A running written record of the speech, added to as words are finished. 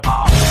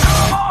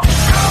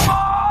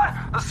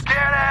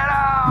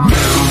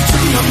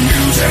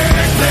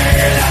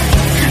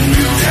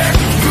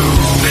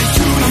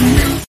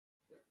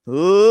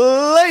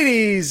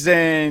Ladies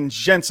and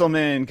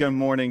gentlemen, good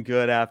morning,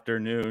 good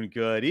afternoon,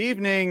 good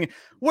evening,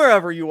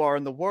 wherever you are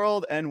in the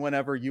world and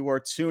whenever you are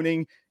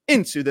tuning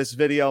into this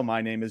video. My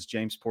name is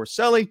James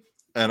Porcelli.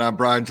 And I'm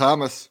Brian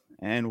Thomas.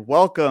 And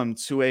welcome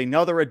to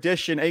another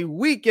edition, a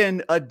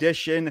weekend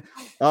edition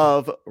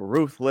of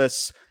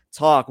Ruthless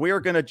Talk. We are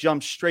going to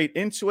jump straight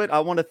into it. I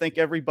want to thank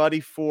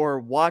everybody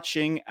for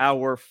watching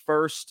our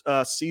first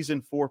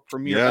season 4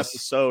 premiere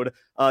episode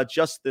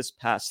just this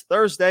past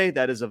Thursday.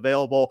 That is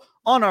available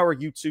on our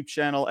YouTube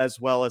channel as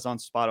well as on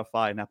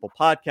Spotify and Apple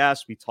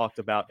Podcasts. We talked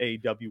about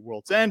AEW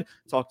World's End,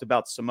 talked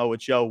about Samoa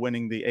Joe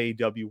winning the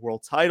AEW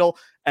World title,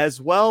 as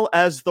well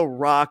as The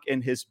Rock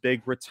and his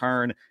big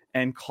return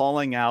and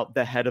calling out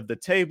the head of the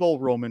table,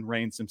 Roman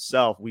Reigns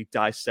himself. We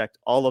dissect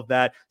all of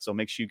that, so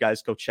make sure you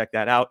guys go check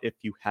that out if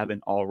you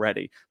haven't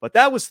already. But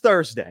that was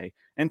Thursday,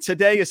 and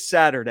today is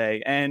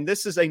Saturday, and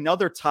this is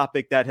another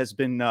topic that has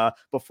been,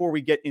 before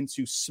we get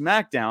into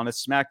SmackDown,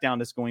 as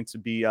SmackDown is going to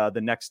be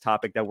the next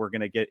topic that we're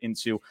going to get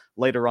into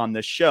later on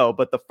this show.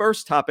 But the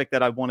first topic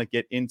that I want to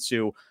get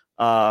into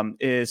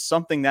is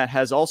something that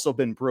has also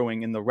been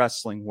brewing in the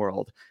wrestling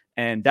world,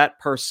 and that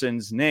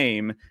person's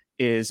name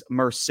is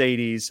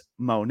Mercedes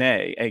Mone,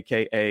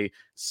 aka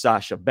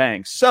Sasha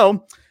Banks.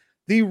 So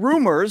the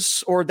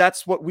rumors, or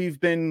that's what we've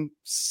been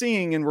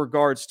seeing in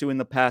regards to in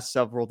the past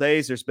several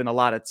days. There's been a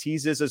lot of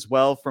teases as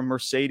well from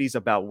Mercedes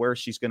about where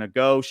she's going to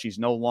go. She's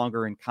no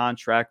longer in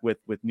contract with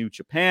New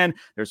Japan.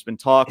 There's been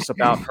talks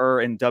about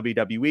her in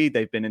WWE.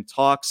 They've been in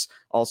talks.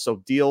 Also,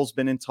 deals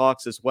been in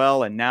talks as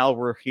well. And now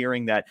we're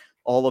hearing that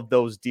all of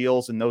those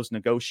deals and those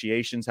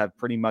negotiations have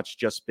pretty much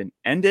just been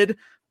ended.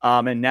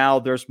 And now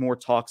there's more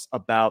talks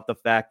about the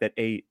fact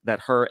that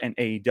her and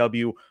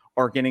AEW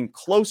are getting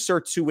closer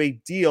to a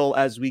deal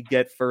as we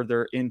get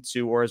further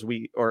into, or as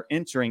we are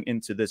entering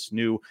into this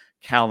new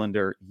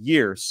calendar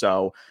year.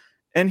 So,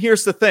 and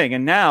here's the thing.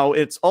 And now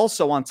it's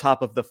also on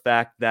top of the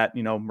fact that,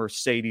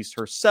 Mercedes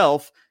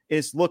herself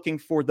is looking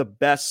for the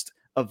best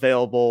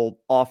available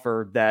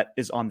offer that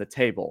is on the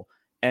table.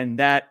 And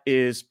that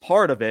is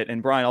part of it.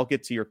 And Brian, I'll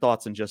get to your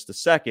thoughts in just a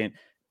second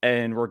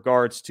in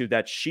regards to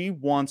that. She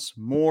wants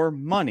more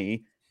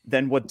money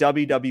than what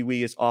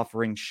WWE is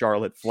offering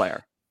Charlotte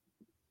Flair.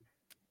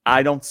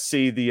 I don't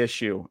see the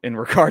issue in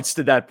regards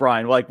to that,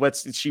 Brian. Like,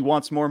 she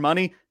wants more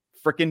money?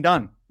 Freaking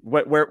done.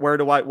 Where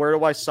do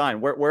I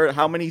sign?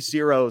 How many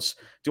zeros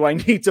do I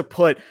need to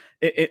put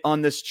it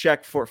on this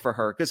check for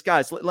her? Because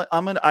guys,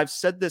 I've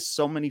said this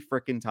so many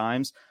freaking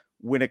times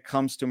when it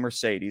comes to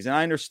Mercedes, and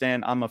I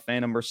understand I'm a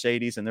fan of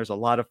Mercedes, and there's a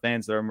lot of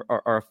fans that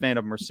are a fan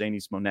of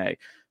Mercedes Mone,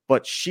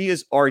 but she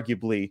is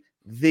arguably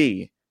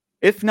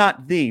if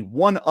not the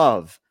one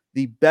of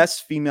the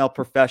best female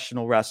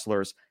professional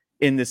wrestlers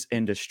in this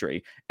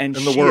industry, and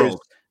in the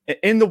world,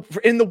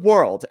 in the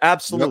world,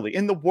 absolutely,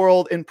 in the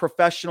world, in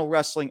professional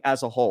wrestling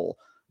as a whole.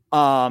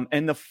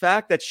 And the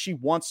fact that she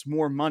wants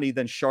more money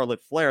than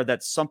Charlotte Flair,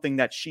 that's something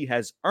that she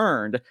has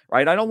earned,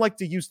 right? I don't like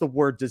to use the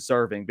word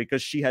deserving,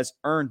 because she has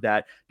earned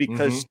that,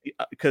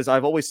 because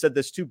I've always said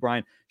this too,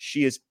 Brian,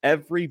 she is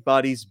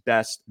everybody's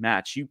best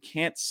match. You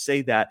can't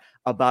say that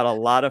about a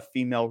lot of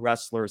female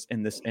wrestlers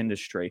in this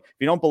industry. If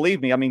you don't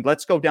believe me, I mean,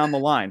 let's go down the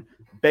line.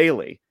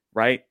 Bayley,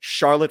 right?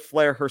 Charlotte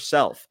Flair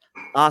herself,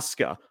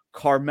 Asuka,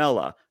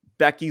 Carmella,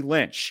 Becky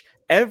Lynch.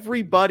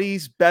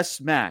 Everybody's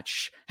best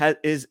match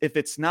is, if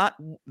it's not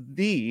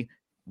the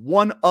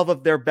one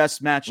of their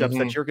best matchups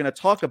that you're going to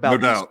talk about,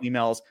 these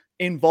females,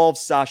 involves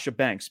Sasha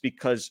Banks,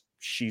 because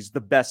she's the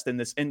best in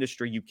this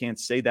industry. You can't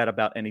say that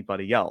about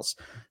anybody else.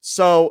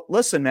 So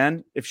listen,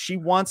 man, if she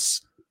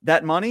wants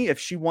that money, if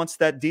she wants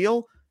that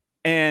deal,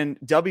 and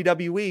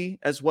WWE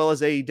as well as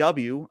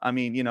AEW, I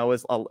mean,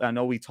 as I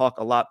know we talk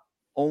a lot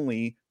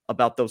only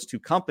about those two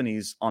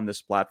companies on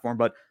this platform,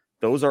 but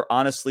those are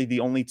honestly the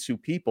only two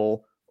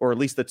people, or at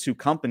least the two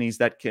companies,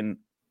 that can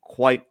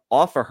quite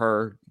offer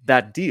her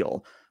that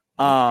deal.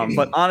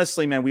 But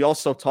honestly, man, we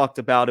also talked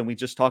about, and we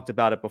just talked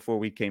about it before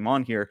we came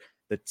on here,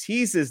 the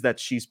teases that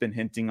she's been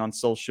hinting on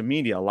social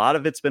media. A lot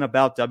of it's been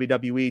about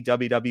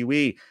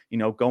WWE,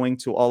 going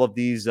to all of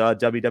these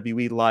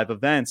WWE live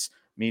events,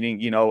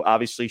 meaning,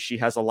 obviously she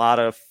has a lot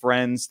of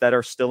friends that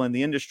are still in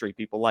the industry,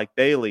 people like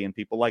Bayley and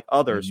people like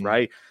others,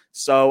 right?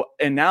 So,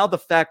 and now the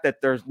fact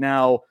that there's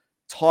now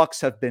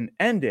talks have been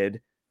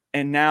ended,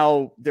 and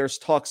now there's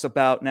talks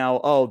about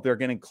they're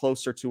getting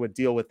closer to a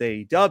deal with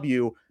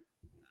AEW.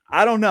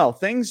 I don't know.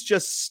 Things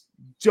just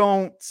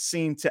don't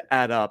seem to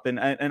add up. And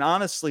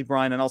honestly,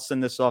 Brian, and I'll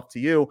send this off to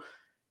you,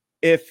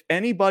 if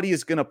anybody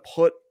is going to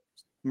put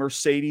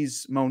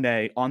Mercedes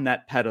Mone on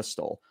that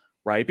pedestal,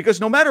 right? Because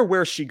no matter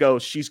where she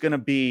goes, she's going to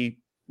be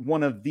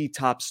one of the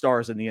top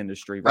stars in the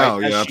industry, right? Oh,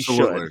 yeah,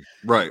 absolutely.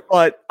 Right.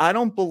 But I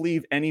don't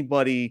believe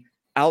anybody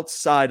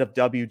outside of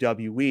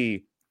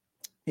WWE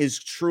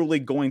is truly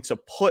going to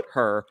put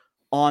her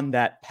on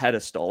that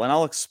pedestal. And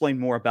I'll explain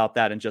more about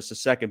that in just a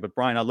second. But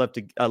Brian, I'd love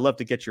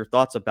to get your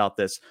thoughts about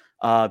this.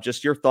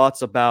 Just your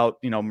thoughts about,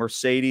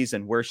 Mercedes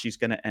and where she's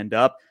going to end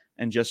up,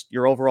 and just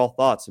your overall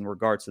thoughts in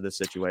regards to this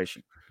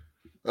situation.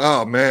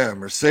 Oh man,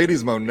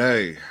 Mercedes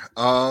Mone.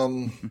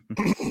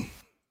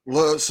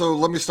 So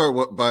let me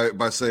start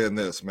by saying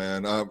this,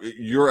 man.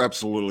 You're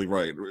absolutely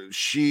right.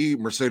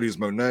 Mercedes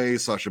Mone,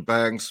 Sasha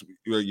Banks,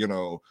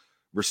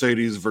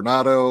 Mercedes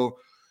Vernado.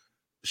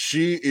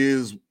 She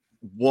is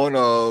one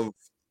of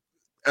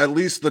at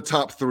least the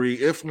top three,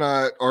 if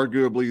not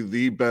arguably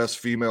the best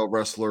female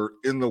wrestler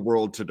in the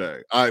world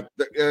today.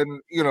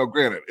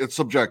 Granted, it's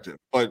subjective,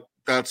 but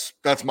that's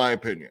my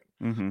opinion.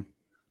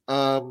 Mm-hmm.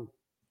 Um,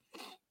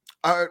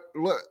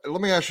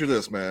 let me ask you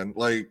this, man.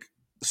 Like,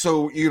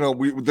 so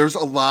there's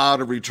a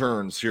lot of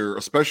returns here,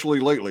 especially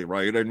lately,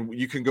 right? And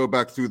you can go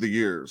back through the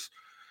years.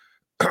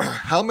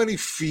 How many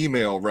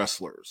female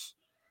wrestlers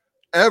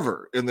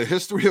ever in the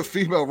history of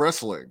female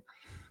wrestling,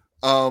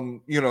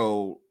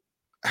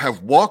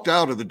 have walked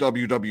out of the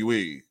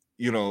WWE,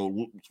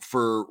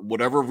 for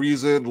whatever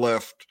reason,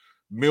 left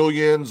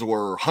millions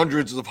or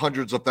hundreds of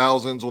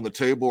thousands on the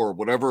table or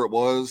whatever it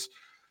was,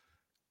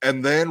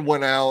 and then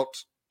went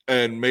out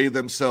and made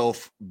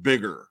themselves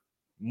bigger,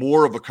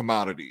 more of a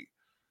commodity,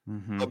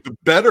 Mm-hmm.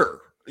 better,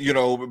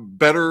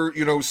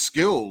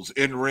 skills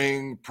in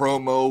ring,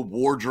 promo,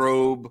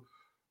 wardrobe,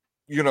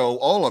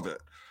 all of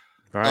it.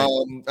 Right.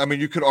 I mean,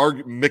 you could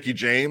argue Mickey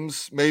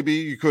James, maybe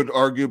you could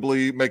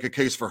arguably make a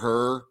case for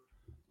her.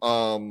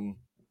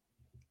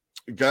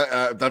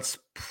 That's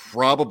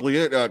probably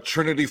it.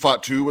 Trinity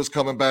Fatu was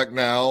coming back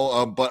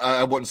now, but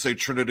I wouldn't say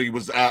Trinity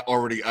was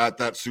already at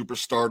that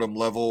superstardom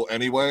level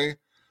anyway.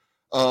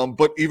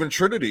 But even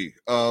Trinity,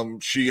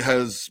 she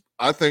has,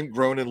 I think,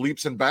 grown in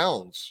leaps and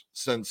bounds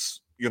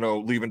since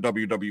leaving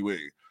WWE.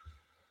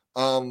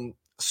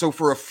 So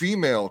for a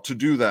female to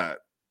do that,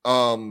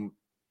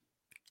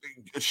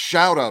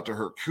 shout out to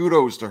her,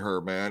 kudos to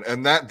her, man.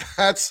 And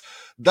that's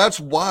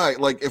why,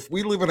 like, if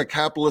we live in a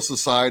capitalist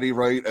society,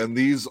 right, and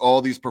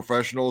all these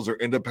professionals are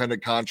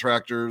independent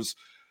contractors,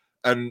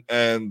 and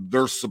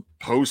they're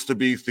supposed to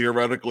be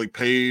theoretically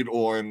paid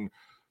on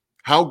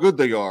how good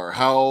they are,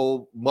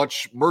 how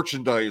much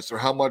merchandise or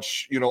how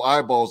much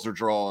eyeballs they're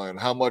drawing,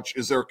 how much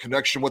is there a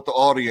connection with the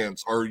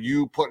audience, are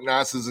you putting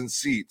asses in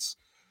seats?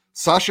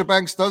 Sasha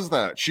Banks does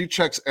that. She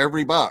checks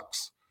every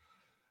box.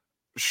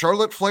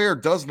 Charlotte Flair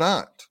does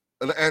not.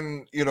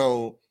 And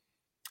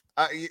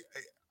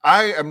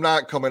I am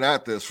not coming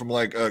at this from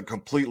like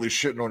completely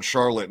shitting on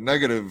Charlotte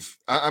negative.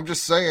 I'm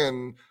just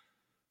saying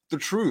the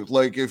truth.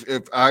 Like, if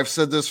I've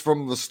said this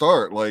from the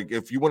start, like,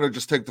 if you want to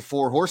just take the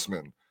four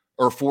horsemen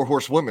or four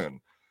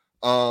horsewomen,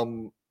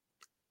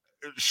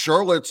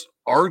 Charlotte's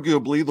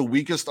arguably the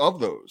weakest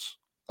of those.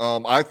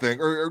 I think,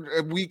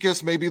 or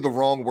weakest may be the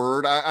wrong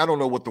word. I don't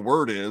know what the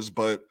word is,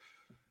 but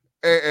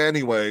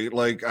anyway,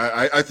 like,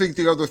 I think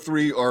the other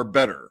three are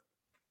better.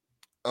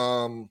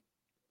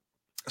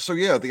 So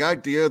yeah, the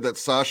idea that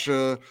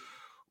Sasha,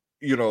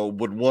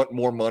 would want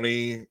more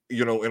money,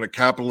 in a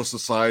capitalist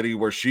society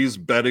where she's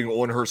betting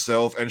on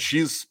herself and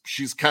she's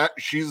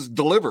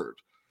delivered.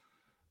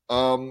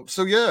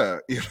 So yeah,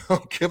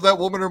 give that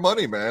woman her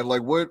money, man.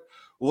 Like, what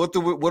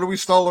are we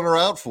stalling her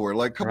out for?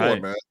 Like, come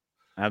on, man.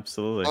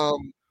 Absolutely.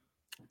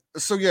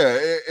 So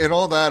yeah, in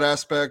all that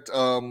aspect,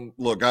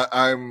 look,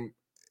 I'm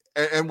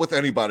and with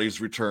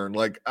anybody's return,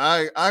 like,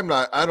 I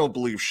don't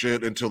believe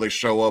shit until they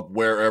show up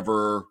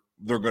wherever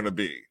they're going to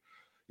be.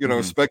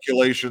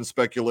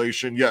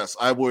 Speculation. Yes,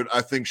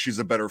 I think she's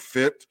a better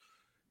fit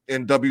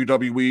in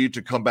WWE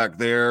to come back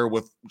there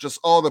with just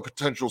all the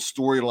potential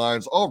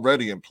storylines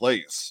already in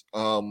place.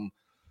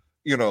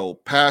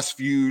 Past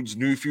feuds,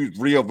 new feuds.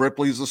 Rhea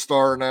Ripley's a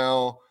star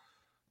now.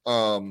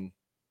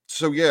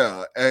 So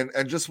yeah,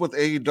 and just with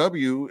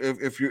AEW,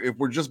 if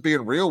we're just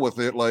being real with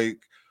it, like,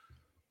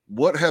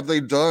 what have they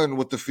done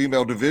with the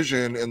female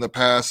division in the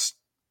past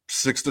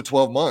 6 to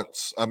 12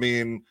 months? I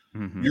mean,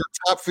 your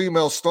top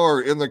female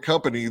star in the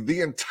company, the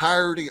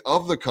entirety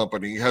of the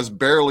company has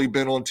barely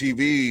been on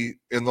TV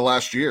in the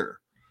last year.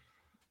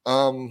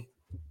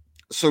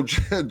 So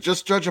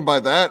just judging by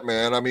that,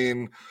 man, I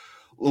mean,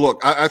 look,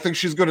 I think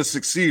she's going to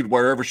succeed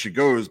wherever she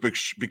goes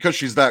because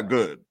she's that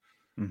good.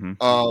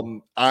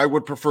 I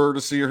would prefer to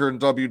see her in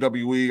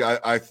WWE.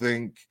 I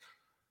think,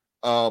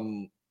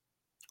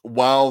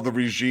 while the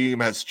regime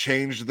has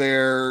changed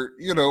there,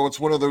 it's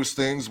one of those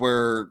things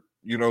where,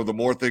 the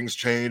more things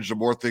change, the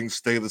more things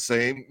stay the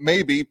same.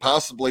 Maybe,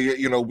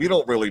 possibly, we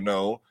don't really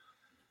know.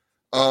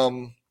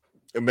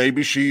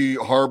 Maybe she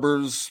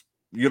harbors,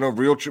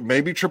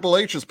 maybe Triple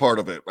H is part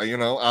of it.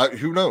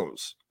 Who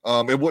knows?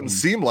 It wouldn't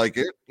seem like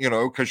it,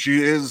 because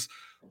she is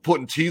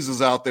putting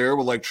teases out there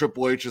with like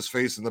Triple H's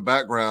face in the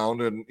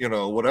background and,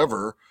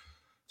 whatever.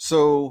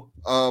 So,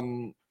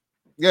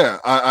 yeah,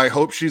 I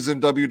hope she's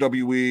in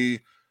WWE.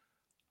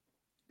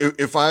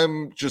 If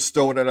I'm just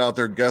throwing it out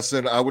there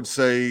guessing, I would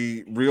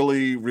say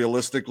really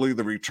realistically,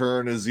 the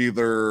return is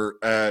either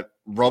at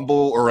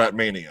Rumble or at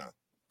Mania.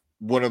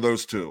 One of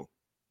those two.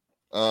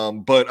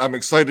 But I'm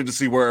excited to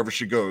see wherever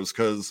she goes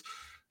because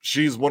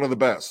she's one of the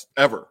best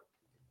ever.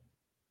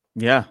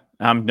 Yeah,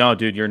 No,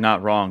 dude, you're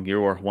not wrong.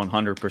 You are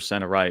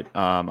 100% right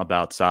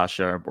about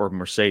Sasha or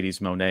Mercedes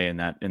Mone in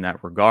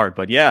that regard.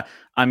 But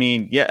I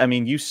mean,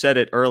 you said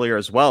it earlier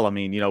as well. I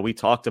mean, we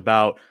talked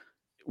about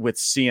with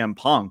CM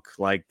Punk,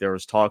 like there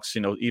was talks,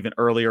 even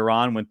earlier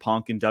on when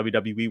Punk and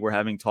WWE were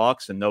having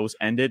talks and those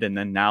ended. And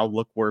then now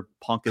look where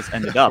Punk has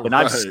ended up. And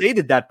I've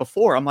stated that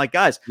before. I'm like,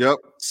 guys,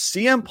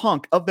 CM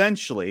Punk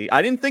eventually,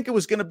 I didn't think it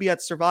was going to be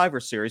at Survivor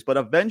Series, but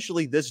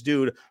eventually this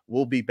dude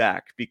will be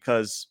back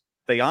because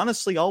they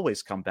honestly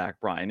always come back,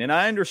 Brian. And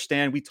I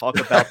understand we talk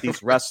about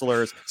these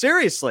wrestlers.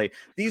 Seriously,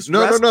 these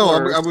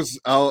wrestlers.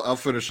 I'll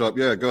finish up.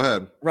 Yeah, go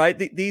ahead.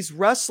 Right. These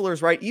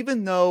wrestlers, right,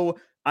 even though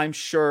I'm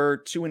sure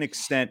to an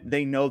extent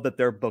they know that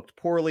they're booked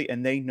poorly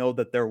and they know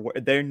that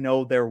they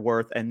know their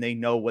worth and they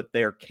know what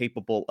they're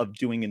capable of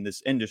doing in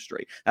this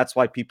industry. That's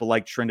why people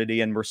like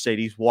Trinity and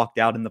Mercedes walked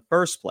out in the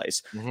first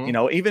place.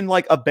 Even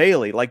like a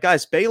Bayley, like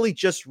guys, Bayley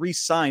just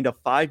re-signed a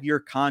 5-year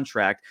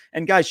contract.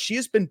 And guys, she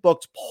has been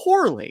booked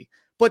poorly,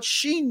 but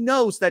she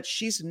knows that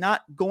she's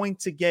not going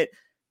to get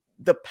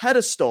the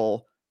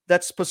pedestal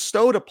that's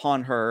bestowed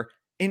upon her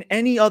in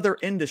any other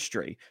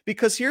industry.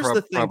 Because here's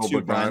the thing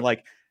too, Brian,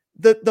 like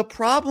the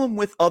problem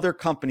with other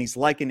companies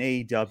like an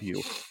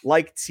AEW,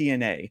 like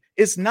TNA,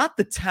 is not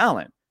the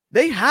talent.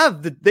 They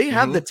have the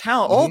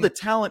talent, all the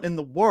talent in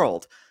the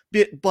world,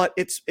 but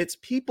it's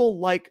people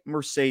like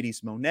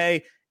Mercedes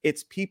Mone.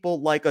 It's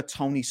people like a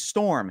Tony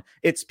Storm.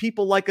 It's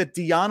people like a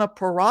Deonna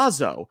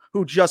Purrazzo,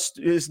 who just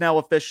is now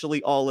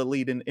officially all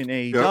elite in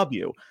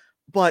AEW.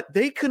 But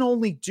they can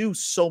only do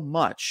so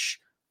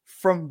much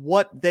from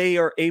what they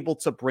are able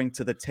to bring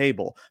to the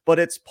table. But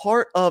it's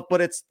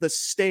the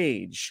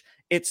stage.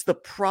 It's the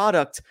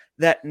product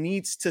that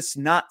needs to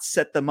not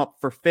set them up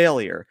for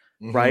failure,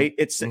 right?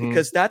 It's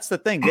because that's the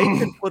thing. They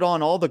can put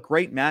on all the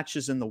great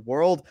matches in the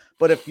world,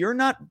 but if you're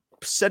not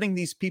setting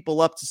these people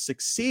up to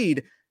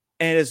succeed,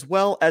 and as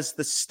well as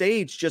the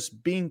stage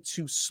just being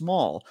too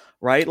small,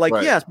 right? Like,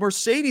 yes,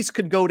 Mercedes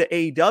could go to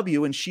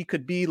AEW and she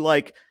could be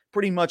like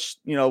pretty much,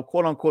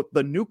 quote unquote,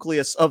 the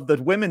nucleus of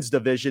the women's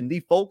division,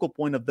 the focal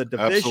point of the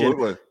division.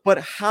 Absolutely.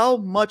 But how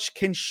much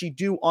can she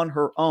do on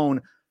her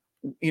own,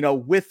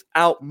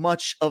 without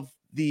much of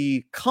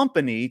the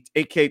company,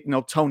 aka,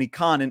 Tony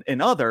Khan and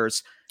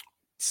others,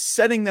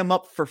 setting them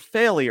up for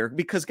failure?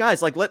 Because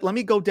guys, like, let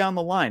me go down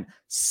the line.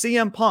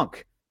 CM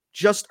Punk,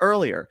 just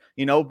earlier,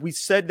 we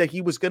said that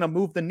he was going to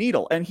move the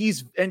needle, and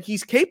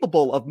he's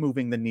capable of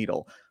moving the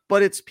needle.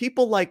 But it's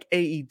people like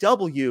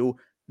AEW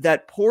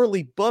that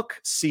poorly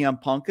book CM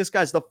Punk. Because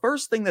guys, the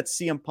first thing that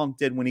CM Punk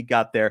did when he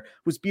got there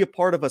was be a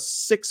part of a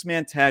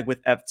 6-man tag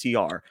with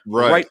FTR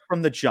right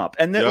from the jump.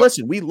 And then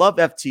listen, we love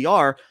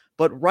FTR,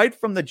 but right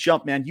from the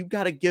jump, man, you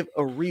got to give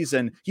a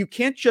reason. You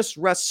can't just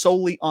rest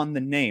solely on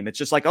the name. It's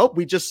just like, oh,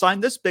 we just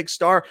signed this big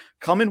star.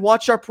 Come and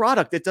watch our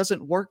product. It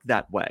doesn't work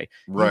that way.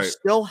 You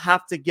still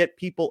have to get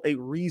people a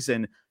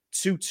reason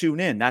to tune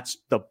in. That's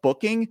the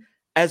booking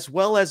as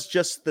well as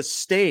just the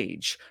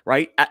stage,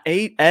 right?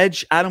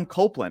 Edge, Adam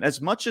Copeland,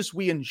 as much as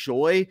we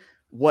enjoy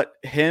what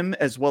him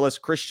as well as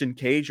Christian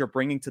Cage are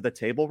bringing to the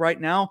table right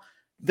now,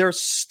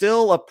 there's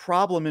still a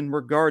problem in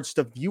regards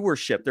to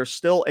viewership. There's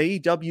still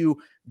AEW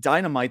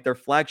Dynamite, their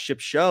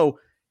flagship show,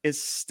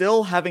 is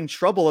still having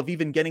trouble of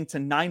even getting to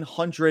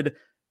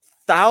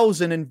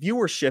 900,000 in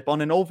viewership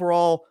on an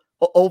overall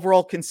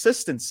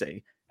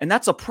consistency. And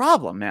that's a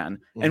problem, man.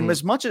 And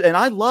and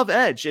I love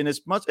Edge, and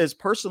as much as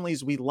personally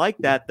as we like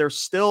that, there's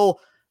still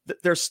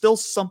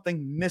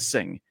something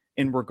missing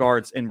in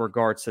regards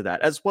to that,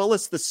 as well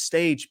as the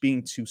stage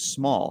being too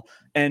small.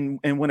 And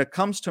when it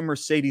comes to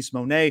Mercedes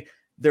Mone,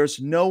 there's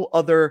no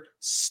other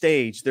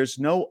stage, there's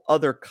no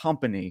other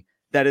company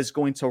that is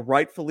going to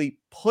rightfully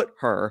put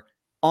her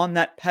on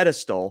that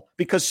pedestal,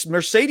 because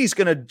Mercedes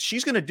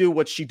she's gonna do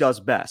what she does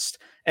best,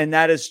 and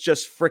that is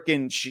just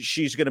freaking.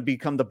 She's gonna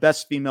become the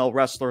best female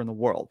wrestler in the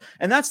world,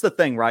 and that's the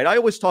thing, right? I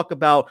always talk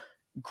about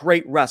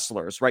great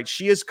wrestlers, right?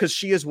 She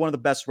is one of the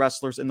best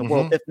wrestlers in the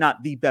world, if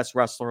not the best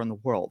wrestler in the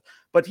world.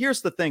 But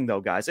here's the thing, though,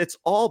 guys,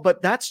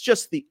 but that's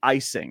just the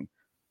icing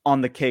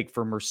on the cake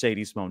for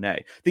Mercedes Mone.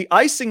 The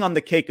icing on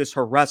the cake is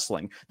her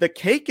wrestling. The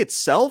cake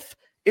itself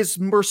is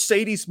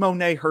Mercedes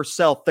Mone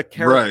herself, the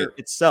character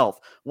itself,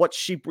 what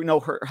she,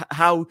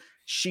 how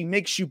she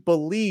makes you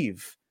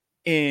believe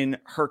in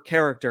her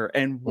character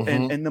and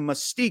the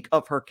mystique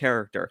of her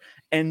character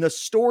and the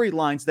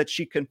storylines that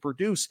she can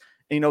produce.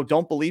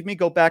 Don't believe me?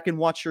 Go back and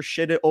watch her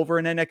shit over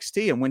in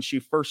NXT and when she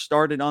first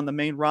started on the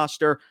main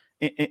roster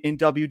in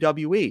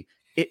WWE.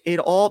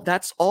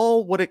 That's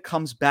all what it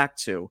comes back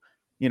to,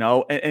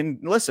 and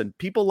listen,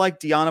 people like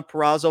Deonna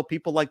Purrazzo,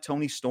 people like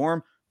Tony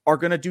Storm are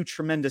going to do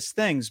tremendous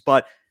things,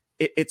 but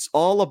it's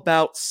all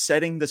about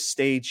setting the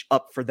stage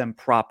up for them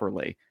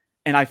properly.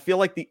 And I feel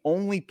like the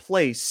only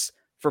place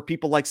for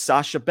people like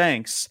Sasha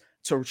Banks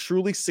to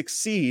truly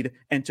succeed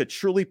and to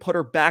truly put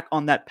her back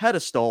on that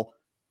pedestal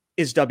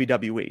is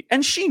WWE.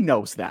 And she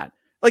knows that.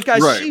 Like,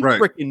 guys, she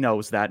freaking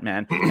knows that,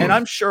 man. And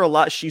I'm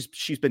sure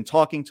she's been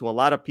talking to a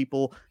lot of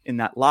people in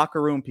that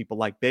locker room, people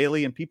like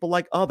Bayley and people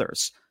like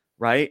others,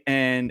 right?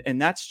 And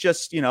that's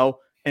just,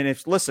 and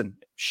listen,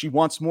 she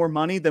wants more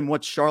money than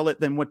what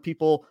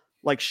people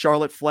like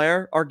Charlotte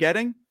Flair are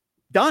getting.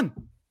 Done.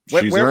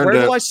 Where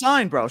do I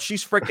sign, bro?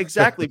 She's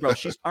exactly, bro.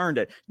 She's earned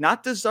it.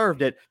 Not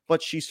deserved it,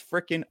 but she's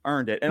freaking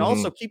earned it. And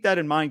also keep that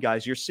in mind,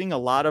 guys. You're seeing a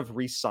lot of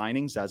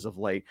re-signings as of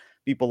late.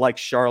 People like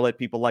Charlotte,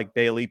 people like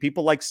Bayley,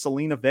 people like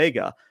Selena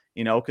Vega,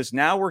 because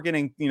now we're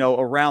getting,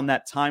 around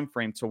that time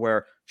frame to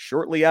where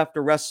shortly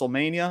after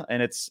WrestleMania,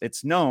 and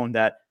it's known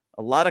that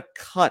a lot of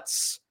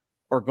cuts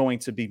are going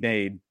to be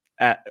made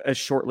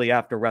shortly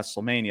after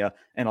WrestleMania,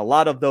 and a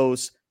lot of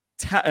those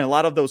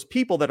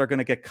people that are going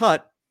to get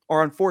cut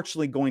are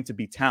unfortunately going to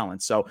be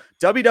talent. So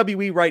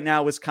WWE right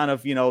now is kind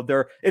of,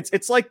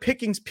 it's like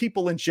picking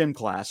people in gym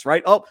class,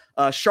 right?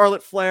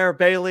 Charlotte Flair,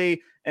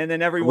 Bayley, and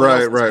then everyone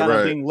else is kind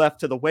of being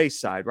left to the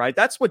wayside, right?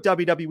 That's what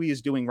WWE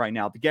is doing right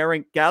now,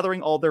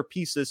 gathering all their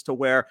pieces to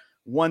where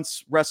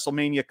once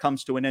WrestleMania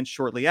comes to an end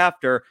shortly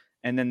after,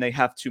 and then they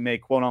have to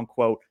make quote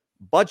unquote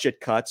budget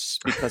cuts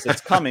because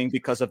it's coming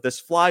because of this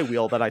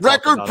flywheel that I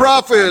record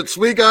profits.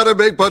 We got to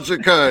make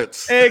budget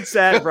cuts.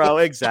 Exactly, bro.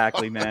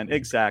 Exactly, man.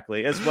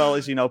 Exactly. As well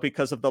as,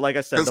 because of like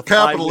I said, the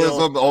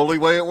capitalism, the only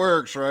way it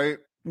works, right?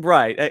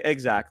 Right.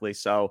 Exactly.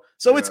 So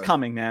it's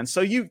coming, man.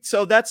 So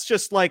that's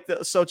just like,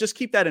 so just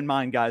keep that in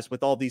mind, guys,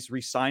 with all these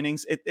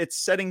re-signings, it's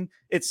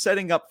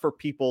setting up for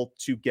people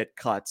to get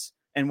cuts.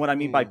 And what I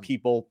mean by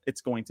people,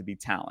 it's going to be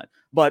talent.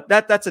 But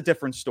that's a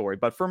different story.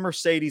 But for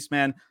Mercedes,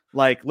 man,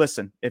 like,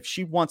 listen, if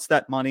she wants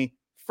that money,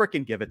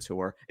 freaking give it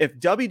to her. If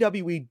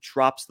WWE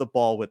drops the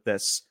ball with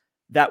this,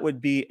 that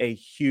would be a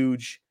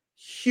huge,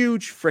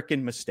 huge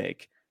freaking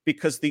mistake,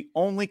 because the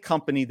only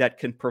company that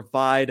can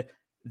provide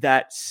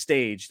that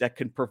stage, that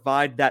can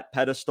provide that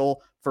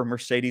pedestal for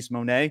Mercedes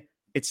Mone,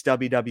 it's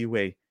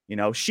WWE.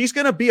 She's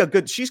going to be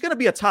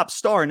a top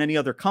star in any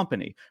other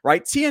company,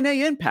 right?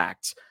 TNA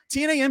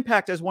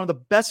Impact is one of the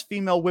best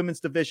female women's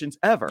divisions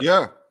ever.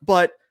 Yeah.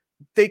 But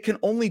they can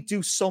only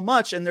do so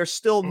much, and they're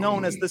still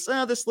known as this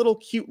little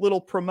cute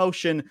little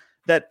promotion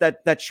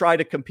that tried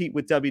to compete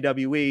with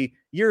WWE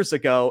years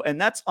ago. And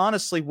that's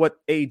honestly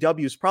what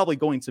AEW is probably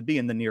going to be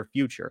in the near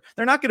future.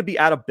 They're not going to be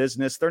out of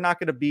business. They're not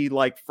going to be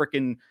like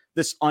freaking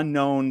this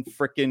unknown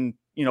freaking,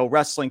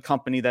 wrestling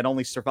company that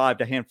only survived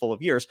a handful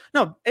of years.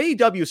 No,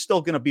 AEW is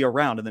still going to be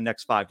around in the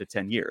next 5 to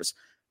 10 years.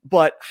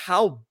 But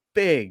how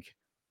big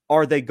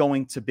are they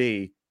going to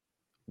be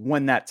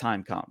when that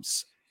time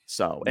comes?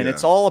 So, and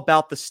it's all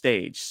about the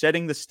stage,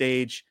 setting the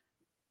stage,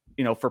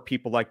 for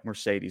people like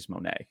Mercedes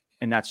Mone.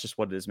 And that's just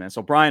what it is, man.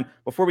 So, Brian,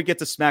 before we get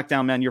to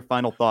SmackDown, man, your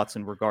final thoughts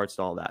in regards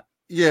to all that.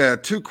 Yeah,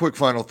 2 quick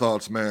final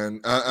thoughts, man.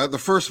 The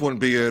first one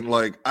being,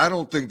 like, I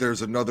don't think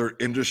there's another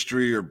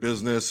industry or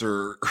business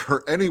or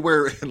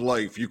anywhere in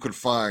life you could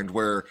find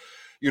where,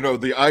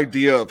 the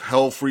idea of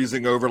hell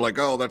freezing over, like,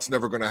 oh, that's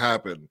never going to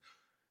happen.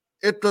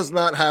 It does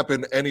not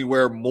happen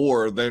anywhere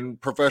more than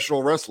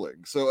professional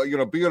wrestling. So,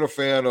 being a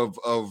fan of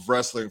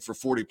wrestling for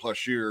 40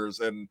 plus years,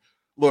 and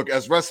look,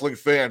 as wrestling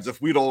fans,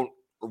 if we don't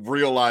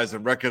realize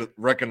and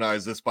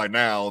recognize this by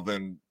now,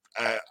 then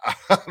I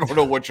don't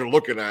know what you're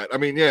looking at. I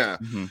mean,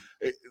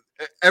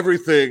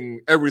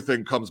 everything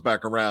comes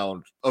back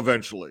around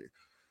eventually.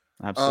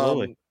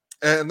 Absolutely.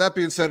 And that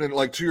being said, and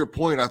like to your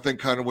point, I think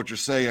kind of what you're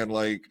saying,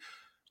 like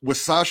with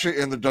Sasha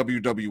in the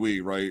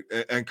WWE, right,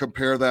 and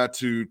compare that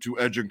to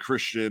Edge and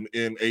Christian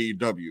in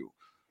AEW.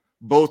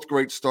 Both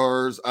great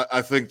stars.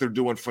 I think they're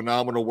doing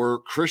phenomenal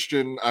work.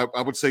 Christian,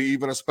 I would say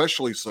even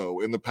especially so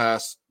in the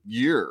past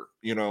year,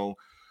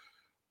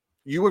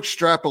 you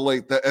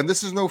extrapolate that, and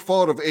this is no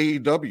fault of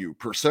AEW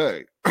per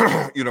se.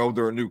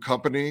 They're a new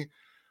company,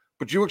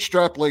 but you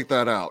extrapolate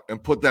that out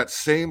and put that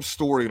same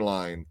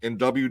storyline in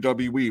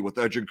WWE with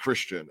Edge and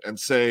Christian and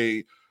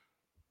say,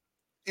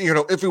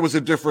 if it was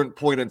a different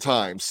point in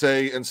time,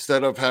 say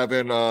instead of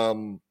having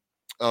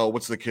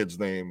what's the kid's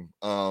name?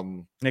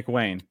 Nick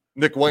Wayne.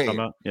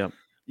 Yeah.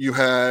 You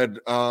had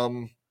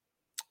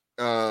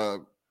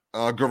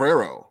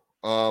Guerrero.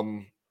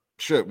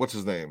 What's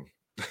his name?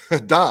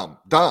 Dom.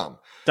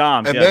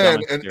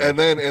 And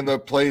then in the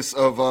place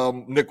of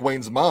Nick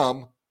Wayne's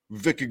mom,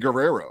 Vicky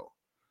Guerrero.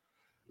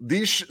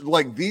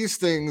 These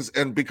things,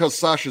 and because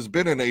Sasha's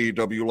been in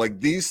AEW, like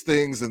these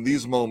things and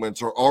these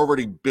moments are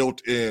already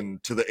built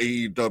into the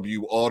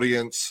AEW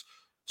audience,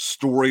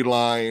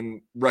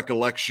 storyline,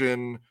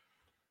 recollection,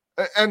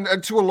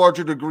 and to a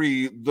larger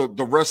degree,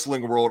 the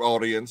wrestling world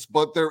audience.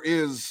 But there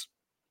is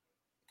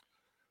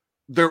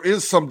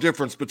some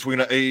difference between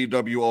an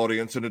AEW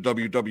audience and a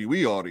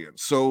WWE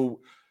audience.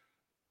 So,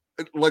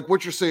 like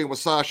what you're saying with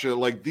Sasha,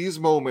 like these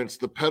moments,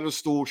 the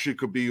pedestal she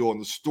could be on,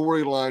 the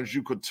storylines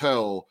you could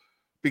tell,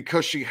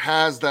 because she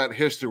has that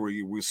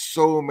history with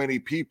so many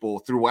people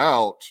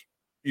throughout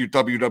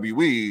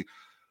WWE.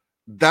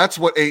 That's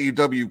what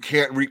AEW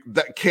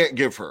can't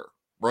give her,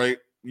 right?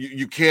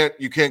 You can't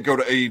go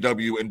to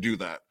AEW and do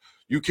that.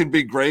 You can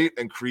be great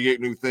and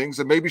create new things,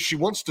 and maybe she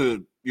wants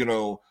to,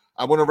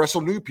 I want to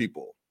wrestle new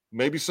people,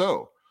 maybe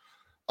so.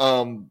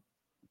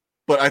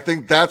 But I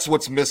think that's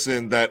what's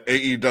missing that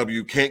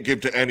AEW can't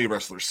give to any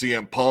wrestler.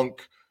 CM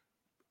Punk,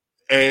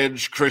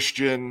 Edge,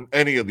 Christian,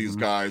 any of these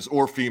guys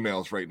or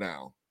females right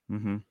now.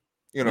 Mm-hmm.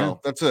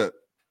 That's it.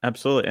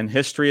 Absolutely. And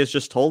history has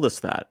just told us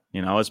that,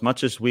 as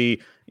much as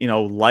we,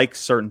 like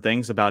certain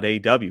things about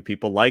AEW,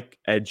 people like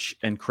Edge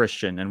and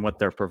Christian and what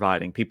they're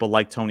providing. People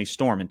like Tony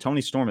Storm, and Tony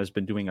Storm has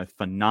been doing a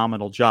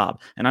phenomenal job.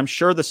 And I'm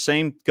sure the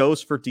same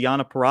goes for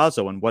Deonna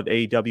Purrazzo and what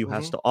AEW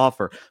has to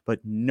offer. But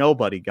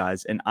nobody,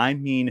 guys, and I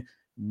mean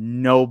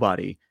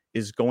nobody,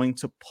 is going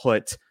to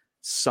put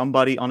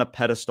somebody on a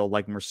pedestal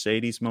like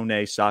Mercedes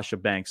Mone, Sasha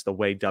Banks, the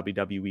way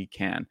WWE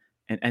can.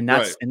 And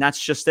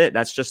that's just it.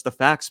 That's just the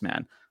facts,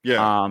 man.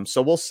 Yeah.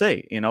 So we'll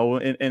see,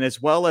 and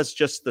as well as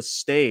just the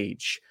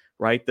stage,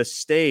 right? The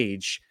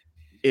stage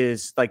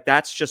is like,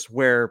 that's just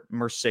where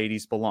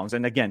Mercedes belongs.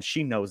 And again,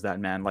 she knows that,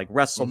 man. Like,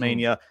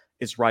 WrestleMania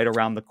is right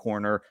around the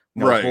corner.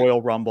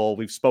 Royal Rumble.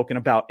 We've spoken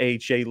about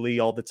AJ Lee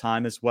all the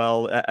time as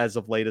well, as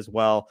of late as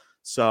well.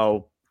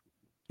 So,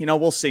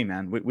 we'll see,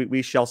 man.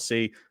 We shall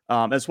see.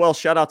 As well,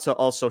 shout out to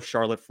also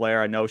Charlotte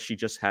Flair. I know she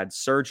just had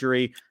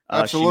surgery.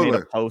 She made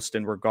a post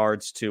in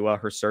regards to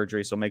her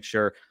surgery. So make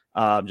sure,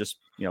 just,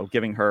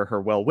 giving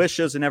her well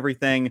wishes and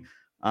everything.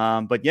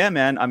 But yeah,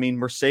 man, I mean,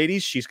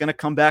 Mercedes, she's going to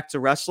come back to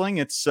wrestling.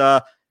 It's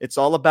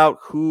all about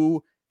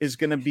who is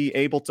going to be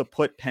able to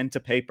put pen to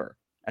paper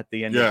at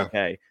the end of the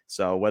day.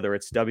 So whether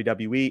it's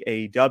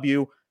WWE,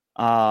 AEW,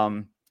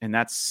 and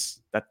that's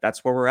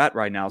where we're at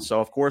right now. So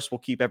of course we'll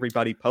keep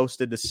everybody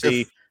posted to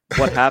see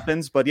what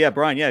happens. But yeah,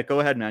 Brian, go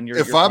ahead, man.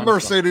 If I'm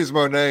Mercedes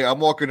Mone, I'm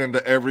walking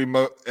into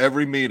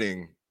every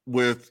meeting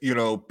with,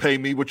 pay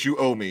me what you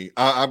owe me.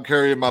 I'm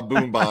carrying my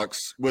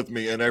boombox with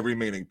me in every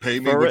meeting.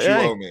 Pay me what you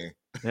owe me.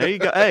 There you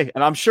go. Hey,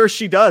 and I'm sure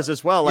she does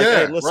as well. Like,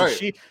 hey,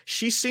 listen,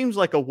 she seems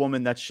like a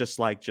woman that's just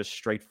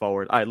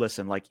straightforward.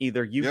 Listen, like,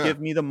 either you give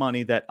me the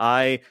money that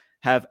I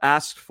have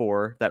asked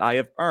for, that I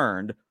have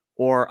earned,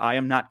 or I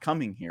am not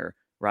coming here.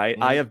 Right.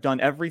 I have done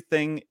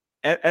everything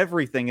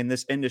in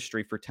this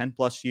industry for 10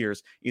 plus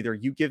years. Either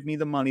you give me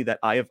the money that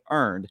I have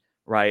earned,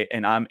 right,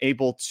 and I'm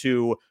able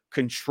to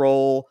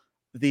control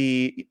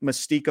the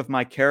mystique of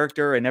my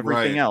character and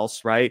everything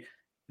else, right,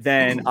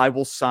 then I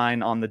will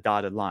sign on the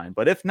dotted line.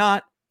 But if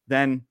not,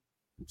 then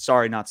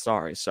sorry, not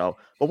sorry. So,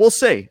 but we'll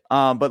see.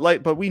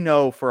 But we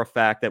know for a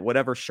fact that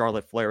whatever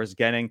Charlotte Flair is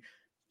getting,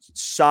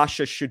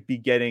 Sasha should be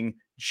getting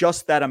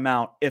just that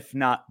amount, if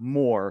not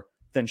more,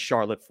 than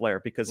Charlotte Flair.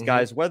 Because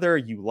guys, whether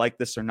you like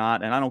this or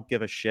not, and I don't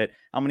give a shit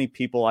how many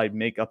people I'd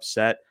make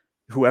upset,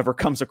 whoever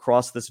comes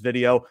across this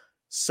video,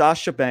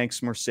 Sasha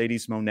Banks,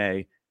 Mercedes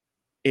Mone,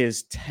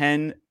 is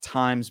 10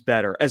 times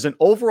better as an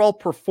overall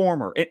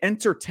performer, an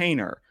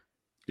entertainer,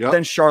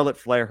 than Charlotte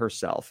Flair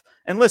herself.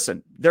 And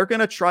listen, they're going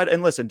to try to,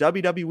 and listen,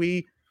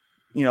 WWE,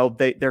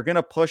 they're going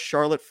to push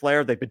Charlotte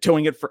Flair. They've been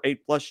doing it for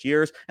 8+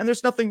 years, and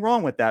there's nothing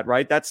wrong with that,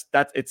 right?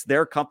 It's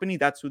their company.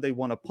 That's who they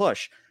want to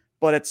push.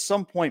 But at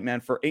some point, man,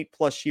 for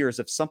 8+ years,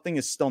 if something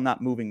is still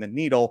not moving the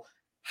needle,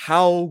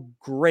 how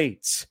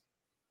great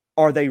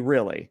are they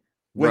really?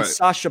 When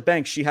Sasha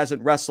Banks, she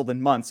hasn't wrestled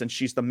in months, and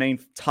she's the main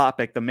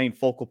topic, the main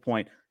focal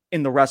point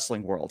in the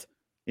wrestling world.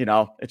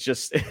 It's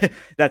just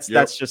that's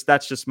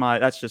just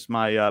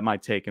my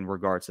take in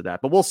regards to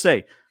that. But we'll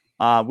see.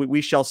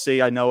 We shall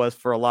see. I know, as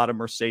for a lot of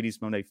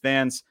Mercedes Mone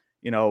fans,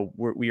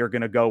 we are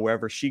going to go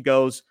wherever she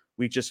goes.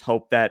 We just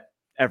hope that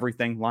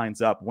everything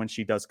lines up when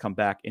she does come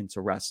back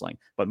into wrestling.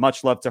 But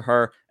much love to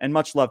her, and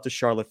much love to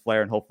Charlotte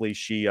Flair, and hopefully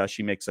she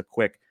makes a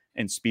quick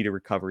and speedy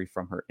recovery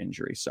from her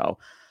injury. So,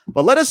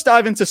 but let us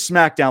dive into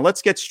SmackDown.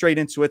 Let's get straight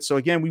into it. So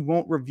again, we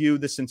won't review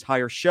this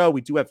entire show.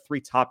 We do have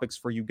 3 topics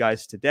for you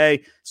guys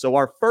today. So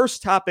our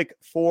first topic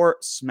for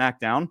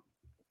SmackDown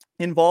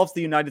involves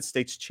the United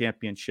States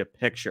Championship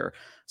picture.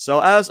 So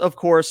as, of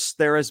course,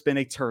 there has been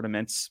a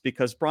tournament,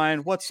 because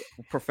Brian, what's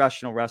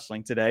professional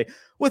wrestling today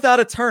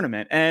without a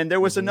tournament? And there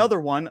was another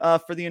one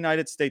for the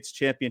United States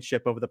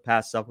Championship over the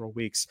past several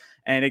weeks.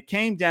 And it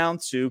came down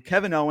to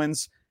Kevin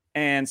Owens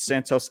and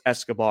Santos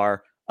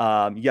Escobar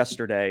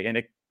yesterday. And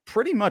it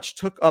pretty much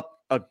took up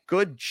a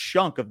good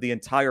chunk of the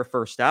entire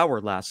first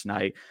hour last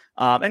night.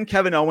 And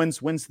Kevin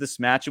Owens wins this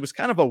match. It was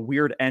kind of a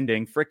weird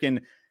ending.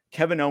 Freaking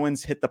Kevin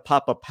Owens hit the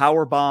pop-up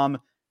powerbomb,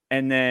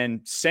 and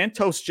then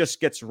Santos just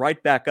gets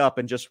right back up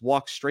and just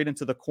walks straight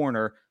into the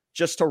corner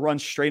just to run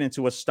straight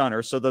into a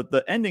stunner. So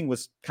the ending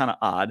was kind of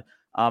odd.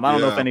 I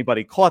don't know if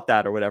anybody caught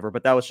that or whatever,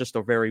 but that was just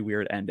a very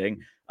weird ending.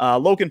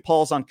 Logan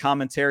Paul's on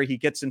commentary. He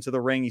gets into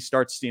the ring. He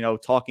starts,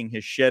 talking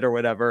his shit or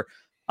whatever.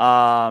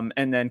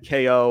 And then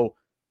KO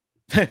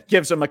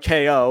gives him a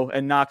KO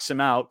and knocks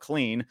him out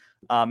clean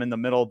in the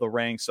middle of the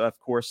ring. So, of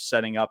course,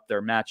 setting up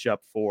their matchup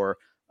for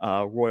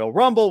Royal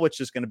Rumble,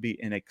 which is going to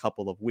be in a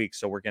couple of weeks.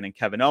 So we're getting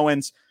Kevin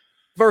Owens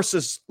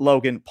versus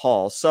Logan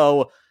Paul.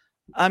 So,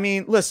 I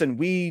mean, listen,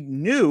 we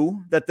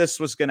knew that this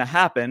was going to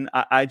happen.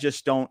 I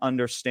just don't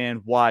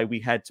understand why we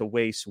had to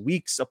waste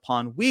weeks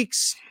upon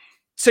weeks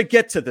to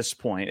get to this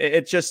point.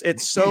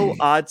 It's so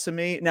odd to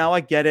me. Now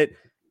I get it.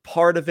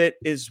 Part of it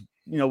is,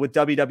 with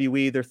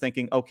WWE, they're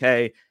thinking,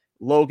 okay,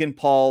 Logan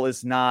Paul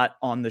is not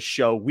on the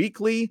show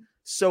weekly,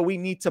 so we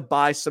need to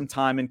buy some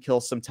time and kill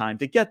some time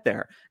to get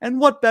there. And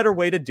what better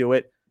way to do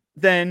it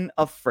than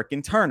a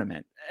freaking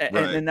tournament.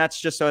 And that's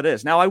just how it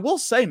is. Now, I will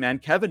say, man,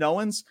 Kevin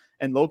Owens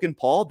and Logan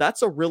Paul,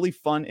 that's a really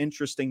fun,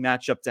 interesting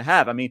matchup to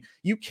have. I mean,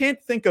 you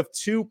can't think of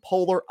two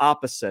polar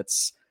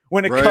opposites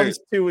when it comes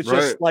to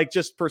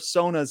just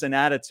personas and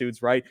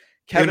attitudes, right?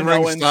 Kevin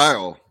Owens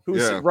style.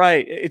 Who's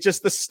right. It's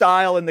just the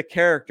style and the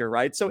character,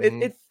 right? So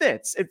it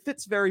fits. It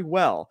fits very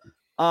well.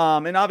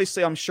 And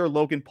obviously, I'm sure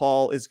Logan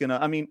Paul is gonna.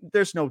 I mean,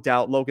 there's no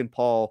doubt Logan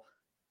Paul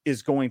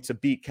is going to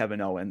beat Kevin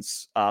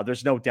Owens.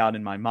 There's no doubt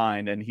in my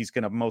mind, and he's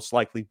gonna most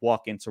likely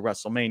walk into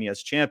WrestleMania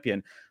as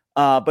champion.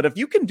 But if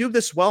you can do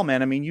this well,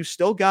 man, I mean, you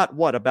still got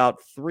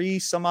about 3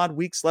 some odd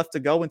weeks left to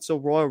go until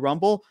Royal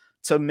Rumble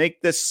to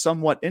make this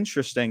somewhat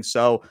interesting.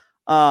 So,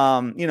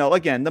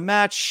 again, the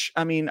match,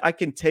 I mean, I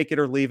can take it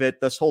or leave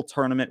it. This whole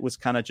tournament was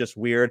kind of just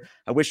weird.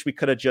 I wish we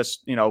could have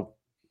just,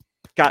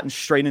 gotten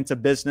straight into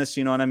business.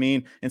 You know what I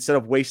mean? Instead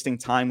of wasting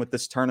time with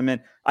this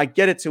tournament. I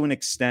get it to an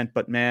extent,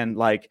 but man,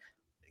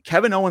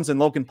 Kevin Owens and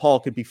Logan Paul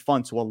could be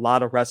fun to a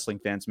lot of wrestling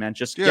fans, man.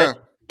 Just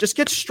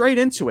get straight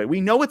into it.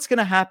 We know it's going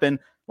to happen.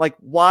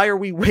 Why are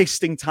we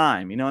wasting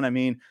time? You know what I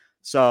mean?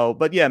 So,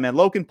 but yeah, man,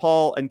 Logan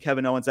Paul and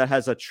Kevin Owens, that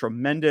has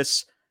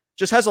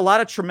a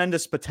lot of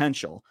tremendous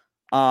potential.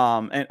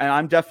 And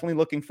I'm definitely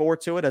looking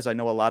forward to it, as I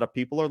know a lot of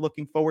people are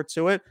looking forward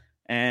to it.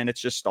 And it's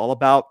just all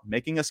about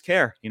making us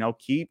care,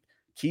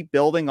 keep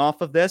building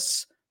off of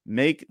this,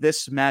 make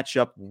this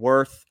matchup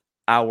worth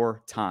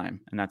our time.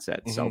 And that's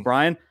it. So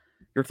Brian,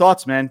 your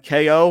thoughts, man.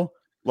 KO,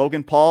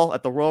 Logan Paul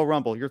at the Royal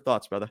Rumble. Your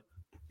thoughts, brother.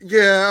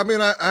 Yeah, I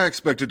mean, I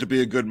expect it to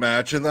be a good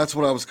match, and that's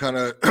what I was kind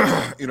of,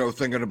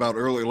 thinking about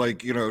earlier.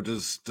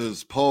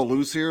 Does Paul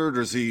lose here? Or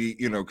does he,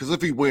 because if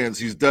he wins,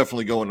 he's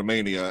definitely going to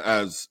Mania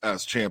as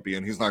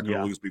champion. He's not going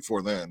to lose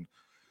before then.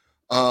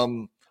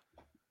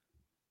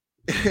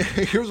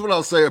 Here's what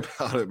I'll say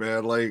about it,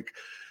 man.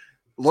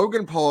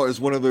 Logan Paul is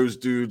one of those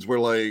dudes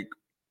where,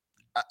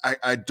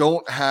 I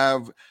don't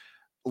have,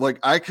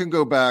 I can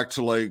go back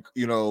to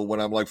when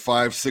I'm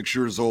 5-6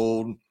 years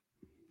old.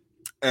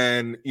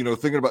 And,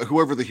 thinking about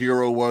whoever the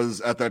hero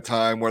was at that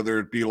time, whether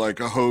it be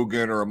a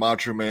Hogan or a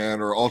Macho Man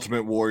or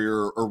Ultimate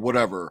Warrior or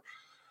whatever,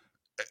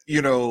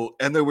 and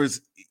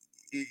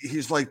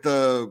he's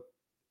the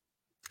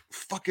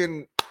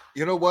fucking,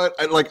 you know what?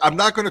 I'm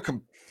not going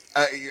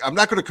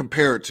to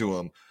compare it to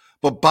him,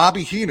 but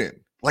Bobby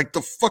Heenan,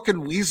 the fucking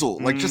weasel,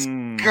 just,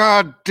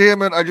 God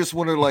damn it. I just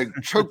want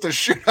to choke the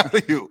shit out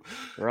of you.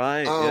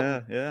 Right.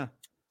 Yeah.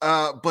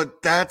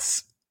 But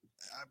that's,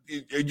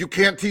 you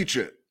can't teach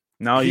it.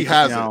 No, he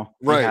has it.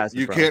 Right. He has it,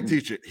 you can't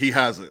teach it. He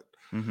has it.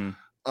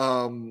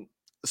 Mm-hmm.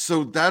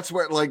 So that's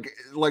where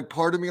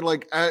part of me,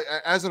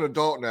 as an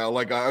adult now,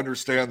 I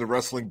understand the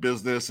wrestling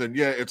business, and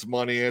it's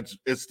money.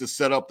 It's to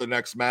set up the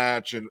next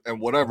match and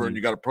whatever. And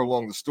you got to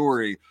prolong the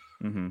story.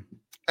 Mm-hmm.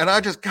 And I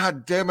just,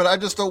 God damn it, I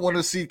just don't want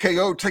to see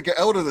KO take it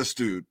out of this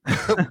dude,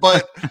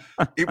 but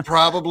it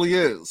probably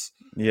is.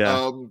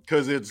 Yeah.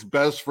 Cause it's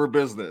best for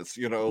business,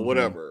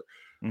 whatever.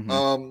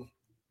 Mm-hmm.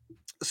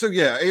 So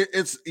yeah,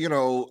 it's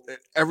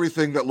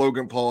everything that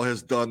Logan Paul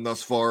has done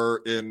thus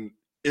far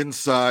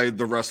inside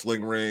the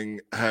wrestling ring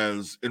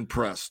has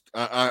impressed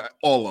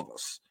all of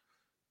us.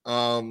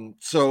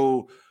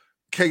 So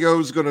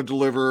KO's going to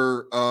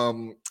deliver.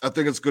 I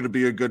think it's going to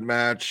be a good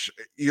match.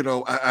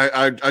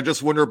 I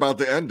just wonder about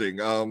the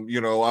ending.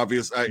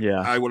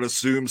 I would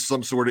assume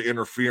some sort of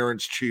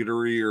interference,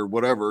 cheatery, or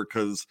whatever,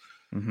 because.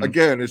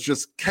 Again, it's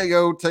just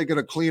KO taking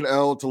a clean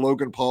L to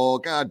Logan Paul.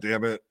 God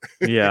damn it.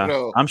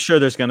 Yeah. I'm sure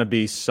there's going to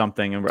be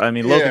something. I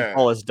mean, Logan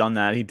Paul has done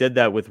that. He did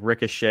that with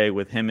Ricochet,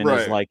 with him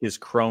and his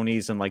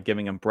cronies and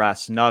giving him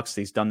brass knucks.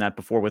 He's done that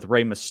before with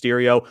Rey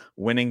Mysterio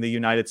winning the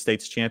United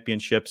States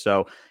Championship.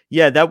 So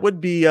yeah, that would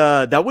be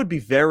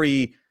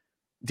very,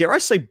 dare I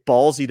say,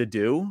 ballsy to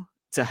do,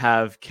 to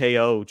have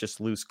KO just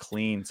lose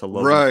clean to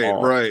Logan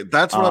Paul. Right.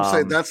 That's what I'm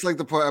saying. That's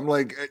the part.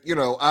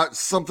 I'm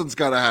something's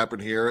got to happen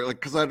here.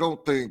 Because I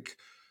don't think.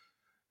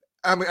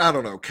 I mean, I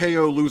don't know.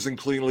 KO losing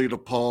cleanly to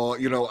Paul.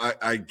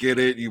 I get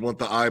it. You want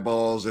the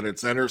eyeballs, and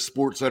it's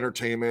sports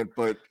entertainment,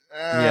 but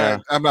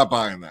I'm not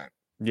buying that.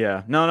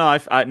 Yeah, no,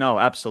 I no,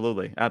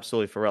 absolutely,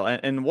 for real.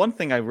 And one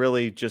thing I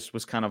really just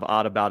was kind of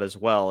odd about as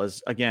well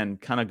is, again,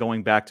 kind of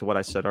going back to what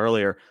I said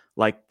earlier,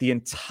 the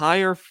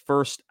entire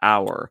first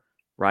hour.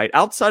 Right.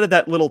 Outside of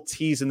that little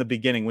tease in the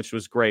beginning, which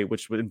was great,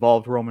 which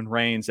involved Roman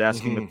Reigns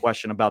asking the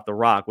question about The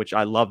Rock, which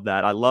I love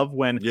that. I love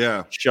when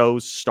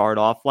shows start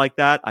off like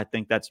that. I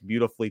think that's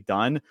beautifully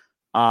done.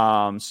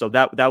 So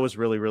that was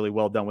really, really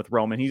well done with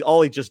Roman.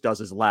 All he just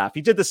does is laugh.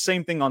 He did the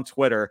same thing on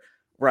Twitter,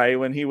 right?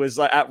 When he was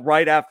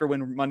right after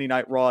when Monday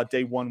Night Raw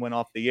Day 1 went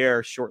off the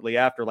air, shortly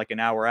after, an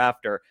hour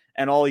after.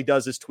 And all he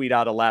does is tweet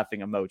out a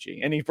laughing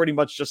emoji. And he pretty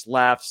much just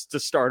laughs to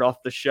start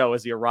off the show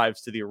as he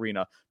arrives to the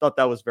arena. Thought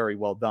that was very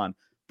well done.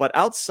 But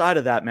outside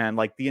of that, man,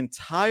 the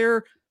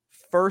entire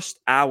first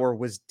hour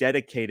was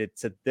dedicated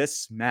to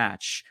this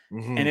match.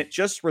 And it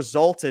just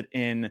resulted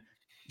in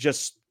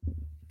just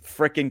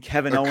freaking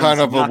Kevin Owens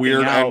kind of a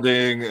weird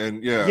ending.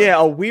 And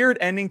a weird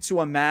ending to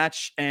a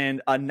match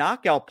and a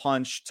knockout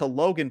punch to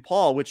Logan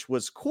Paul, which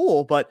was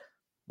cool. But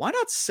why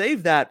not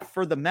save that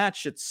for the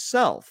match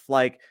itself?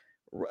 Like,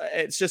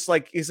 it's just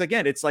like, it's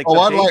like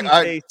Oh, the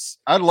baby face.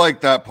 I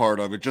like that part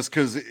of it, just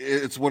because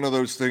it's one of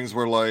those things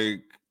where,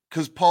 like,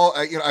 because Paul,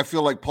 I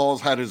feel like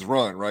Paul's had his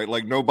run, right?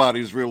 Like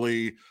nobody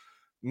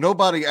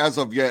as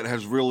of yet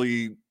has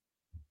really,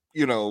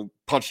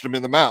 punched him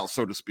in the mouth,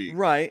 so to speak.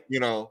 Right. You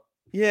know,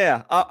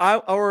 Yeah,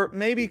 or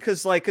maybe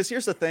because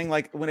here's the thing,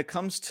 like when it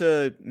comes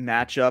to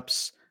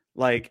matchups,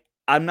 like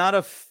I'm not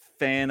a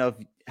fan of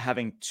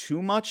having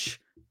too much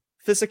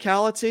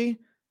physicality,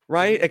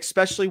 right? Mhm.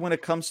 Especially when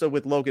it comes to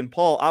with Logan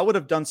Paul. I would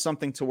have done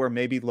something to where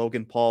maybe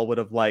Logan Paul would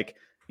have like,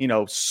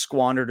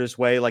 squandered his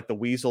way like the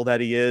weasel that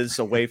he is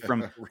away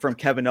from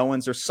Kevin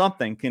Owens or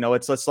something.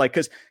 It's just like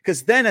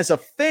because then as a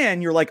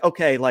fan, you're like,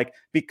 okay, like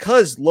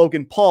because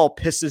Logan Paul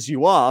pisses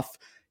you off,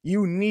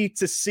 you need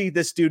to see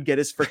this dude get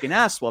his freaking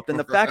ass whooped. And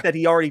the fact that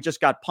he already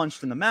just got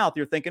punched in the mouth,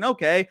 you're thinking,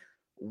 okay,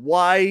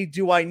 why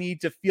do I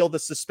need to feel the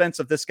suspense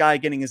of this guy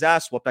getting his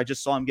ass whooped? I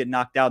just saw him get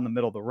knocked out in the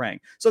middle of the ring.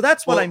 So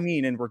that's what I well,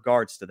 mean in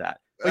regards to that.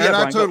 But yeah, and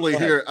Brian, go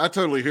ahead. I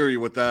totally hear you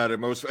with that.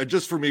 And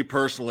just for me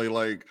personally,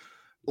 like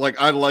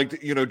I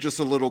liked, just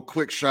a little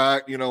quick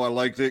shot, I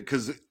liked it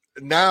because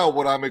now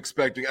what I'm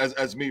expecting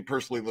as me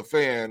personally, the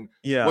fan,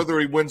 Yeah. whether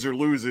he wins or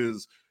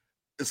loses,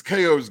 is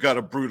KO's got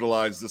to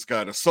brutalize this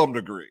guy to some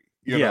degree,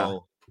 Yeah.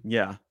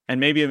 Yeah. And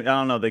maybe, I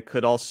don't know, they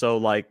could also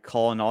like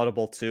call an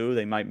audible too.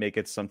 They might make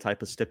it some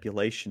type of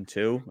stipulation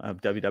too.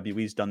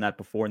 WWE's done that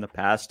before in the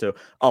past to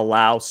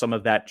allow some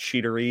of that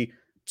cheatery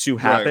to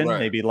happen. Right.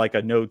 Maybe like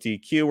a no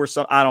DQ or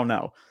something. I don't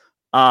know.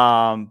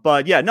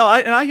 But yeah, no,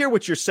 I hear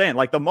what you're saying.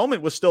 Like the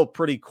moment was still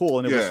pretty cool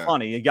and it was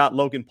funny. You got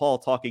Logan Paul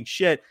talking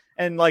shit.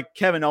 And like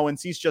Kevin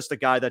Owens, he's just a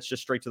guy that's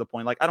just straight to the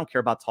point. Like, I don't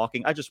care about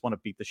talking. I just want to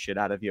beat the shit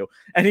out of you.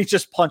 And he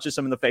just punches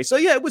him in the face. So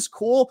yeah, it was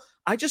cool.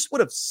 I just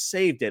would have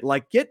saved it.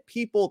 Like, get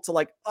people to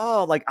like,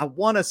 oh, like I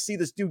want to see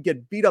this dude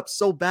get beat up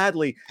so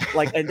badly.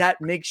 Like, and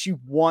that makes you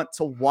want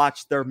to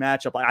watch their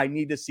matchup. Like, I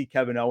need to see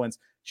Kevin Owens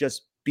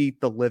just beat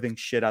the living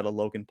shit out of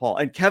Logan Paul.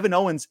 And Kevin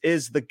Owens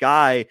is the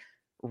guy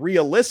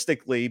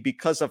realistically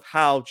because of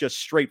how just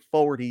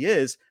straightforward he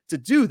is to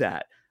do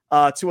that.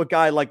 To a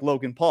guy like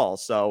Logan Paul.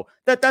 So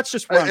that's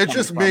just where It's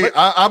just me.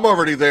 I'm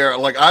already there.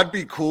 Like, I'd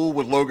be cool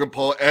with Logan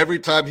Paul every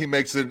time he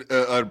makes an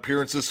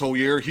appearance this whole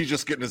year. He's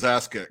just getting his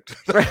ass kicked.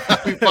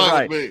 That'd be fine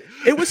right. with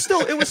me. It was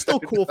still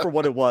cool for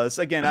what it was.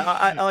 Again,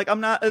 I like, I'm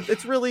not,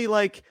 it's really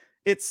like,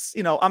 it's,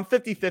 I'm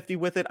 50-50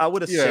 with it. I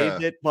would have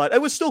saved it, but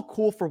it was still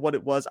cool for what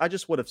it was. I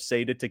just would have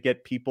saved it to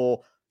get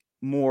people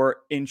more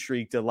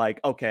intrigued to like,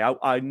 okay,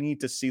 I need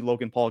to see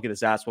Logan Paul get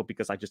his ass whooped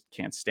because I just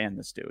can't stand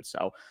this dude.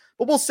 So,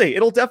 but we'll see.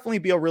 It'll definitely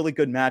be a really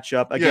good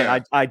matchup.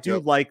 Again, I do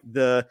like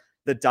the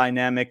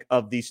dynamic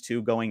of these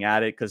two going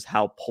at it because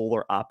how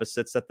polar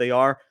opposites that they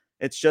are.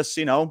 It's just,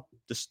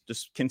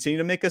 just continue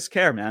to make us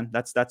care, man.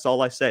 That's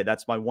all I say.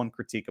 That's my one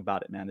critique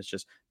about it, man. It's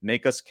just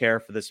make us care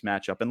for this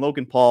matchup. And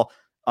Logan Paul,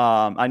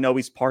 I know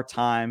he's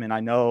part-time and I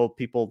know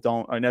people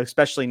don't, I know,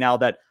 especially now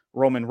that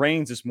Roman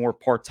Reigns is more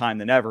part-time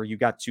than ever. You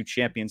got two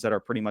champions that are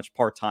pretty much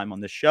part-time on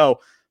this show.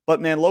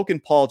 But man, Logan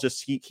Paul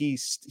just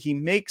he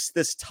makes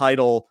this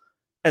title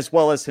as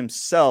well as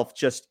himself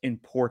just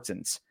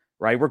important,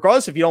 right?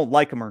 Regardless if you don't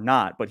like him or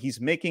not, but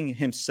he's making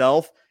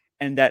himself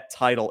and that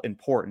title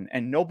important.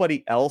 And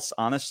nobody else,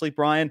 honestly,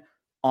 Brian,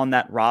 on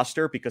that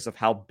roster, because of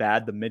how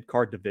bad the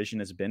mid-card division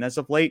has been as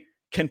of late,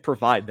 can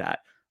provide that.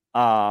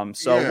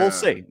 We'll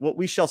see. What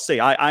we shall see.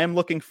 I am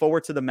looking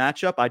forward to the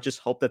matchup. I just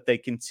hope that they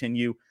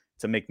continue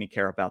to make me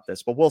care about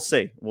this, but we'll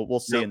see. We'll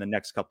see in the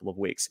next couple of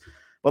weeks.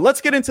 But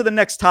let's get into the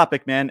next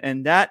topic, man,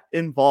 and that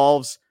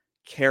involves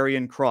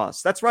Karrion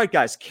Kross. That's right,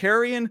 guys.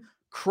 Karrion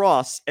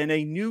Kross and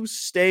a new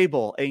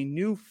stable, a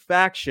new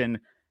faction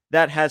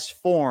that has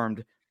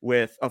formed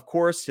with, of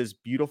course, his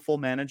beautiful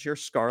manager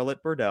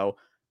Scarlett Bordeaux,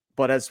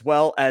 but as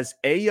well as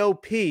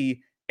AOP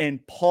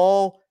and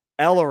Paul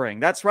Ellering.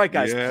 That's right,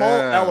 guys. Yeah. Paul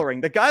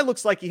Ellering. The guy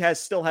looks like he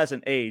still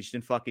hasn't aged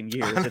in fucking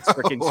years. It's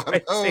freaking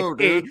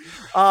crazy.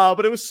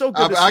 But it was so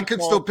good. I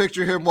can still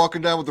picture him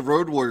walking down with the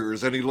Road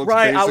Warriors, and he looks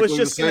right. Basically I was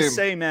just gonna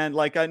say, man.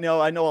 Like I know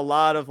a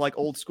lot of like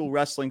old school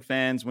wrestling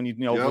fans when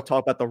we'll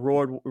talk about the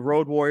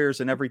Road Warriors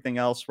and everything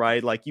else,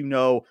 right? Like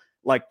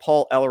like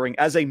Paul Ellering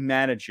as a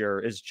manager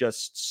is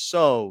just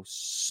so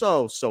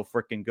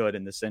freaking good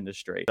in this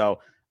industry. So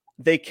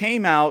they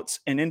came out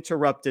and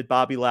interrupted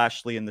Bobby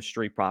Lashley and the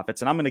Street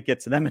Profits, and I'm going to get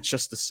to them in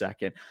just a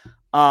second.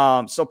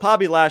 So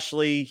Bobby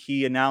Lashley,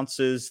 he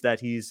announces that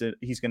he's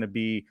going to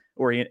be,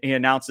 or he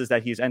announces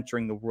that he's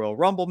entering the Royal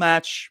Rumble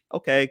match.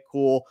 Okay,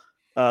 cool.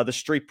 The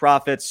Street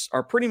Profits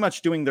are pretty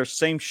much doing their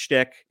same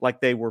shtick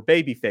like they were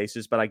baby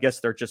faces, but I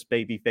guess they're just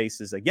baby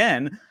faces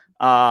again.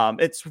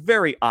 It's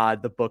very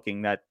odd, the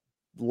booking that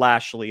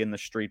Lashley and the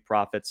Street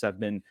Profits have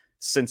been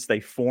since they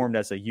formed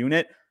as a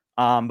unit.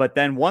 But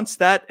then once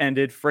that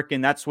ended,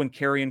 that's when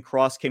Karrion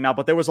Kross came out.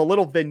 But there was a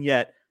little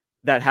vignette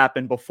that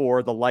happened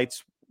before the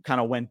lights kind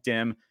of went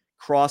dim.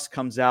 Kross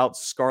comes out,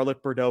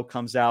 Scarlett Bordeaux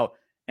comes out,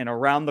 and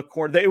around the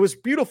corner, it was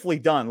beautifully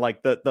done.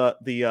 Like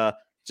the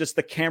just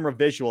the camera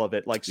visual of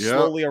it, like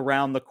slowly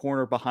around the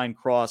corner behind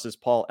Kross is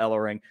Paul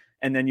Ellering.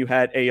 And then you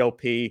had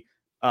AOP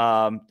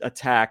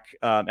attack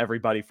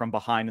everybody from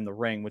behind in the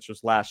ring, which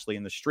was Lashley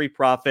and the Street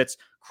Profits.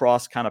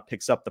 Kross kind of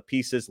picks up the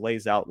pieces,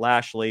 lays out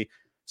Lashley.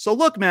 So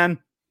look, man,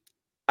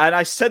 and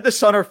I said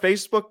this on our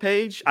Facebook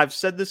page. I've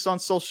said this on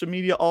social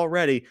media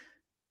already.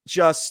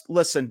 Just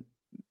listen,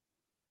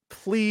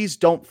 please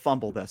don't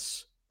fumble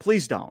this.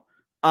 Please don't.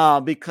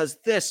 Because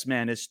this,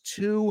 man, is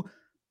too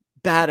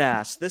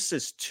badass. This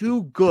is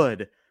too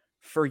good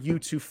for you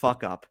to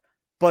fuck up.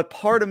 But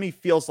part of me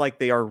feels like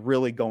they are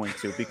really going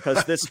to,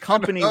 because this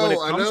company, when it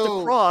comes to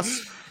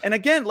Kross, and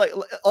again, like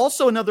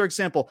also another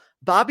example,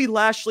 Bobby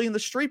Lashley and the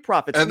Street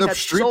Profits, and we had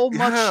so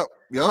much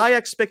high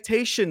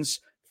expectations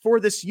for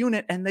this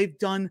unit, and they've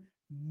done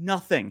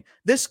nothing.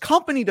 This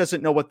company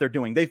doesn't know what they're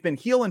doing. They've been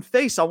heel and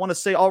face, I want to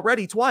say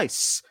already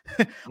twice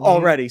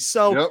already.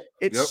 So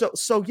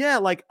so yeah,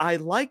 like I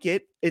like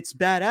it. It's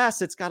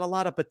badass. It's got a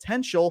lot of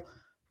potential,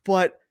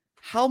 but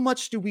how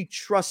much do we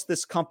trust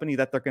this company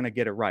that they're going to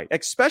get it right?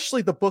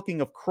 Especially the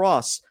booking of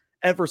Kross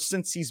ever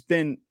since he's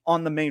been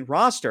on the main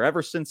roster,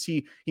 ever since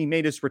he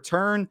made his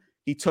return.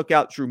 He took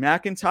out Drew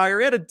McIntyre.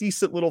 He had a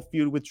decent little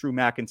feud with Drew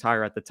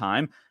McIntyre at the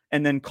time,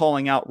 and then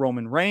calling out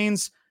Roman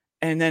Reigns.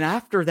 And then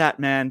after that,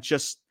 man,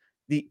 just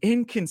the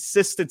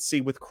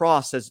inconsistency with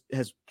Kross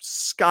has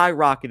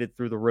skyrocketed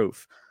through the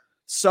roof.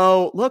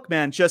 So look,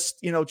 man,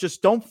 just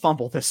don't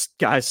fumble this,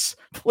 guys,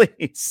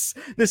 please.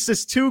 This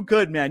is too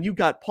good, man. You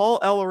got Paul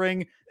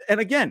Ellering. And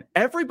again,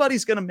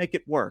 everybody's going to make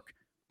it work,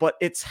 but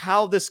it's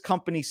how this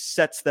company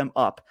sets them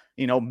up.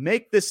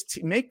 Make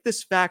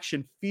this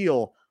faction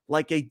feel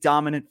like a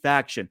dominant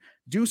faction.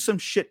 Do some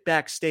shit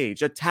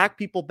backstage, attack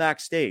people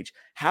backstage,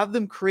 have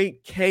them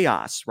create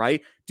chaos,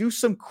 right? Do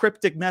some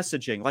cryptic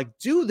messaging, like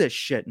do this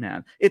shit,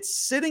 man. It's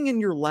sitting in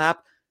your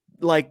lap.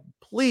 Like,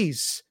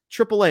 please,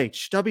 Triple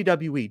H,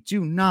 WWE,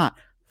 do not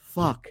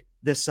fuck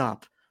this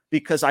up,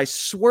 because I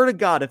swear to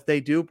God, if they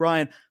do,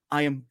 Brian,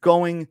 I am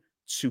going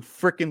to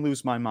freaking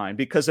lose my mind.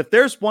 Because if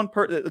there's one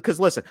person, because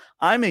listen,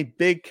 I'm a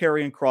big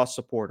Karrion Kross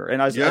supporter,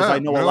 and as I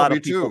know a lot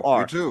of people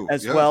are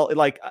as well,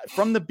 like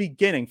from the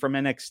beginning, from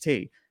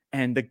NXT.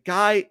 And the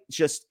guy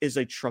just is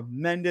a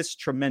tremendous,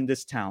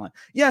 tremendous talent.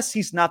 Yes,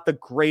 he's not the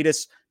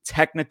greatest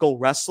technical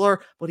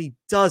wrestler, but he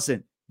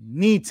doesn't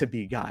need to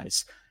be,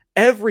 guys.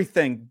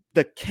 Everything,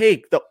 the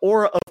cake, the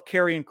aura of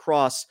Karrion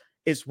Kross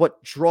is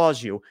what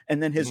draws you.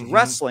 And then his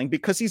wrestling,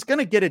 because he's going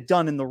to get it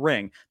done in the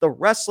ring. The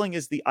wrestling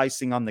is the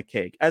icing on the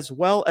cake, as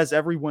well as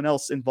everyone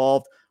else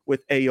involved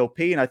with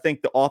AOP. And I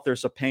think the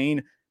Authors of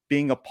Pain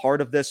being a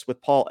part of this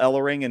with Paul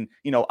Ellering, and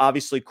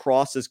obviously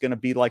Kross is going to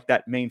be like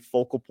that main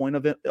focal point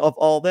of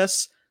all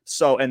this.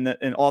 So and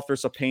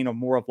Authors of Pain are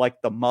more of like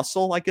the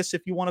muscle, I guess,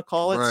 if you want to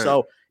call it. Right.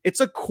 So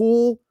it's a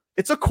cool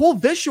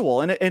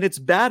visual, and it's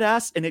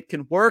badass, and it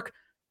can work.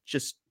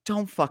 Just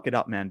don't fuck it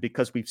up, man,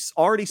 because we've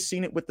already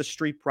seen it with the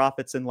Street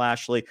Profits and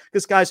Lashley.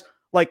 Because guys,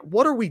 like,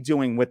 what are we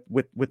doing with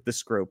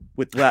this group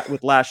with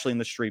Lashley and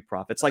the Street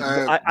Profits? Like,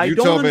 I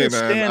don't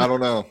understand. Man. I don't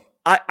know.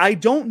 I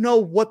don't know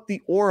what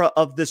the aura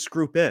of this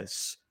group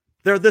is.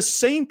 They're the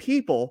same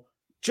people,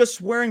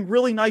 just wearing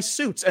really nice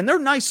suits, and they're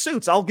nice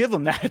suits. I'll give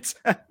them that.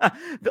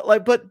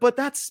 but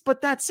that's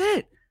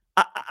it.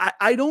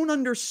 I don't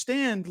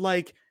understand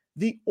like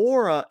the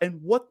aura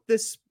and what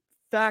this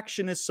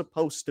faction is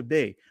supposed to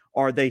be.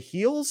 Are they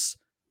heels?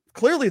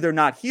 Clearly, they're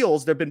not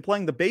heels. They've been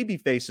playing the baby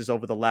faces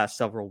over the last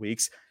several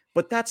weeks.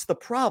 But that's the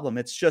problem.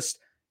 It's just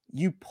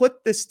you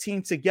put this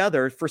team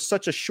together for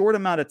such a short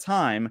amount of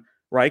time.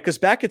 Right? Because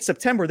back in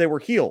September, they were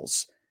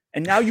heels.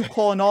 And now you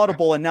call an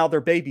audible, and now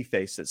they're baby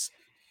faces.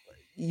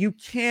 You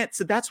can't.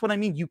 So that's what I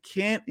mean.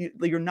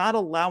 You're not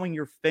allowing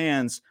your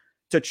fans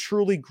to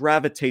truly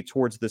gravitate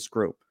towards this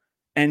group.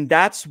 And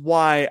that's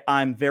why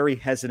I'm very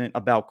hesitant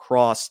about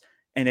Kross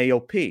and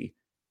AOP.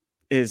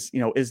 Is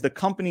the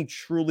company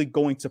truly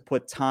going to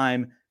put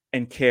time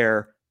and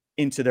care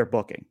into their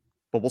booking?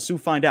 But we'll soon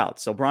find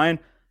out. So, Brian,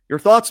 your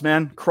thoughts,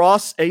 man.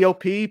 Kross,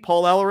 AOP,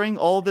 Paul Ellering,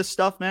 all of this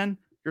stuff, man.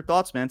 Your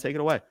thoughts, man. Take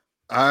it away.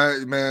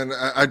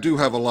 I do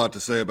have a lot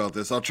to say about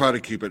this. I'll try to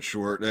keep it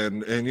short,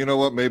 and you know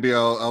what? Maybe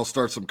I'll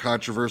start some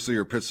controversy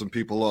or piss some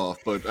people off.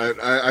 But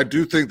I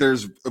do think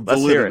there's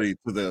validity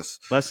to this.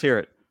 Let's hear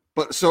it.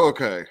 But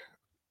okay,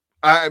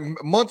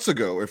 months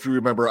ago, if you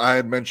remember, I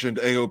had mentioned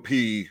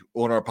AOP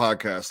on our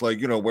podcast, like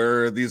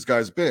where these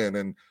guys been,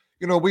 and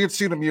we had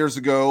seen them years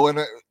ago, and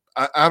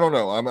I don't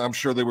know. I'm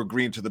sure they were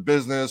green to the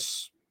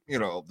business.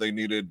 They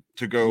needed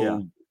to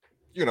go,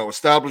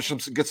 establish them,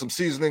 get some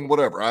seasoning,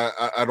 whatever.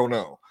 I don't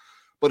know.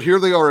 But here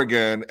they are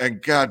again,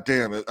 and god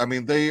damn it, I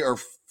mean, they are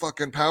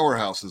fucking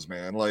powerhouses,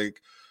 man.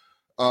 Like,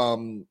 I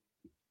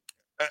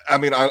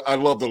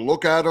love to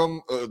look at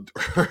them. I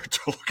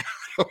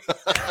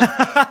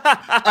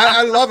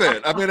love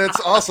it. I mean, it's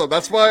awesome.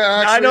 That's why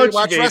I know what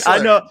watch you mean. Wrestling.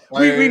 I know.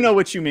 We know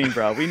what you mean,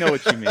 bro. We know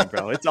what you mean,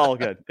 bro. It's all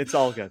good. It's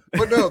all good.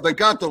 But no, they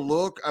got the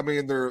look. I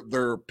mean,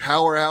 they're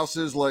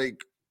powerhouses.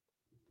 Like,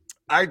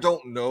 I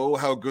don't know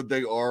how good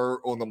they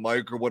are on the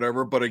mic or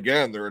whatever, but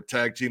again, they're a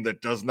tag team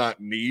that does not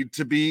need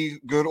to be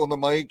good on the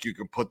mic. You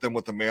can put them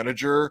with the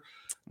manager.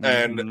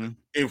 And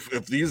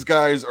if these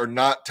guys are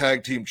not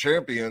tag team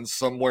champions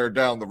somewhere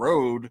down the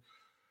road,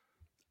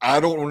 I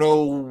don't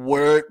know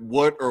what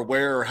or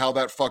where or how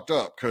that fucked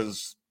up,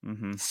 because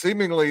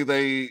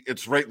seemingly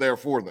it's right there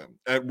for them.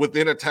 And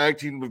within a tag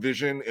team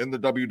division in the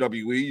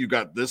WWE, you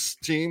got this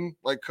team.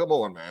 Like, come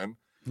on, man.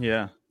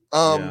 Yeah.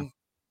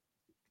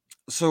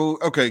 So,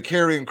 okay,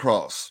 Karrion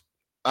Kross.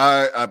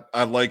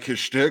 I like his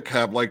shtick,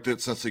 have liked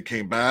it since he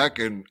came back,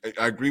 and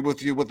I agree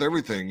with you with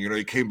everything. You know,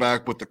 he came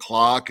back with the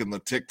clock and the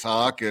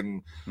TikTok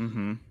and,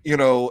 you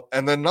know,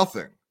 and then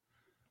nothing.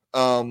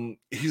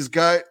 He's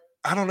got,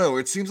 I don't know,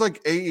 it seems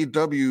like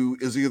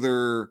AEW is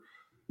either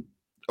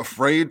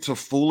afraid to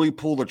fully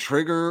pull the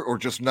trigger or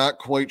just not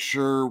quite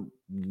sure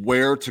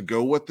where to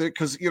go with it.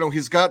 Because, you know,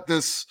 he's got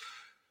this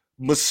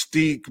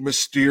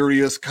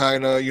mysterious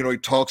kind of, you know, he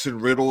talks in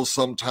riddles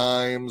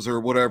sometimes or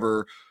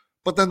whatever,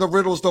 but then the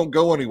riddles don't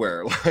go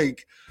anywhere.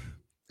 Like,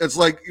 it's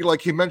like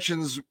he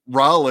mentions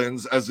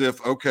Rollins as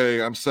if,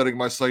 okay, I'm setting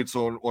my sights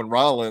on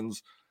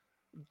Rollins.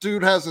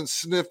 Dude hasn't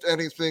sniffed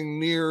anything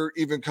near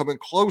even coming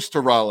close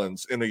to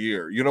Rollins in a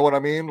year. You know what I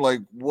mean?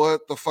 Like,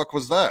 what the fuck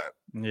was that?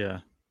 Yeah.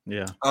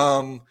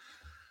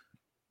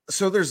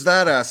 So there's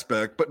that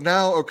aspect, but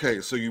now,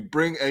 okay, so you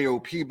bring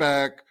AOP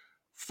back,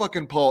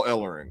 fucking Paul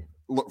Ellering.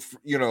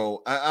 You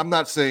know, I'm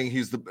not saying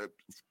he's the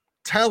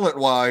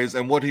talent-wise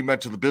and what he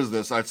meant to the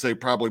business. I'd say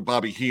probably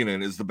Bobby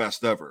Heenan is the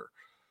best ever.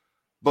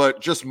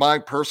 But just my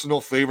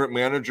personal favorite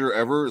manager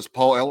ever is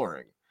Paul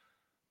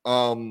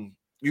Ellering.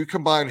 You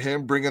combine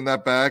him bringing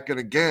that back, and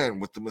again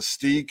with the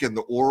mystique and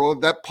the aura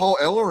that Paul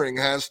Ellering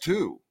has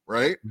too,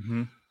 right?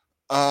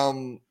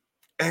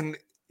 And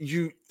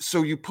you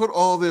put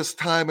all this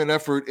time and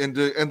effort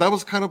into, and that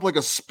was kind of like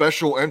a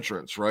special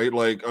entrance, right?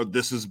 Like, oh,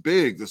 this is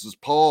big, this is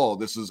Paul,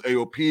 this is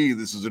AOP,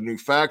 this is a new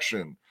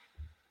faction,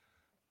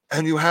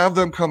 and you have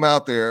them come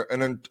out there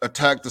and then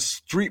attack the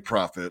Street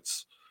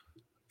Profits.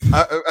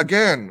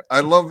 I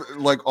love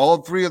like all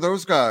three of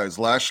those guys.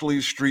 Lashley,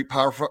 Street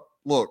Power.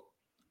 Look,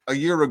 a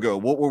year ago,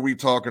 what were we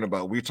talking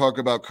about? We talk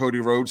about Cody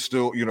Rhodes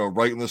still, you know,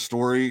 writing the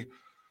story.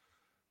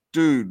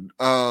 Dude,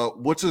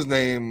 what's his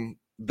name?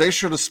 They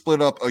should have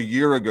split up a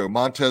year ago.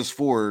 Montez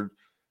Ford.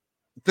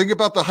 Think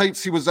about the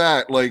heights he was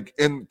at, like,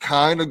 and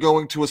kind of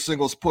going to a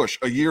singles push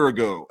a year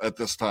ago at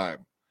this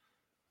time.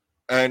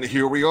 And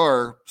here we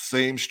are,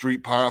 same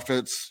Street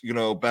Profits, you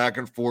know, back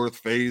and forth,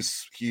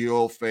 face,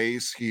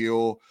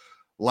 heel.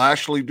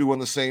 Lashley doing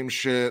the same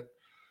shit.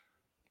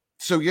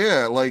 So,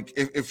 yeah, like,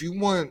 if you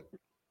want,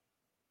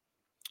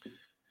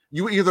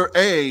 you either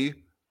A,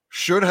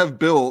 should have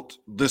built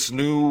this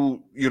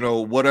new, you know,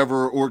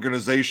 whatever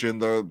organization,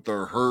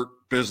 the Hurt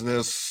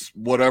Business,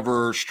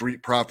 whatever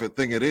Street Profit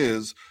thing it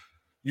is,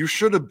 you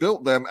should have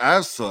built them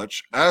as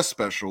such, as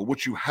special,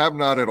 which you have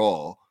not at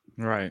all.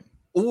 Right.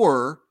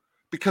 Or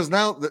because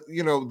now,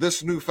 you know,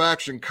 this new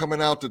faction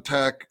coming out to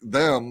attack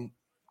them,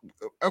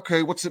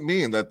 okay, what's it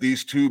mean that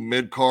these two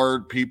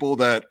mid-card people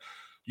that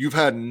you've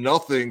had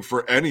nothing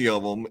for any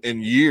of them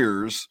in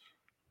years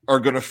are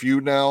going to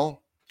feud now?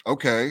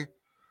 Okay.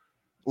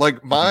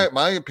 Like,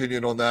 my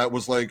opinion on that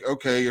was like,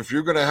 okay, if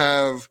you're going to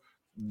have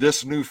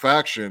this new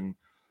faction,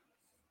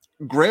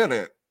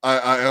 granted,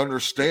 I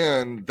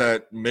understand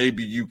that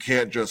maybe you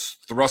can't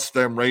just thrust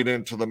them right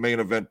into the main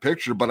event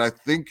picture, but I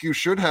think you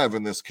should have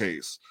in this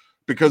case,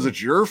 because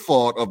it's your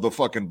fault of the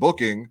fucking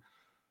booking.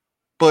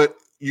 But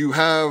you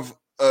have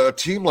a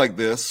team like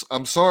this,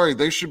 I'm sorry,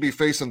 they should be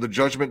facing the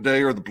Judgment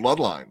Day or the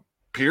Bloodline,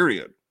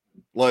 period.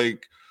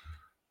 Like,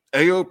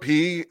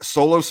 AOP,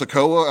 Solo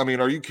Sikoa, I mean,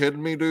 are you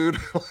kidding me, dude?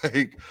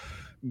 Like,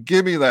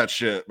 give me that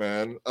shit,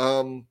 man.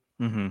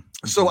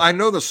 So I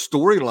know the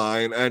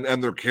storyline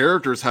and their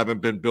characters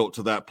haven't been built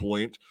to that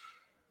point,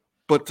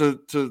 but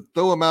to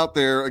throw them out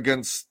there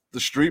against the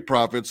Street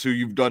Profits, who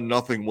you've done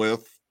nothing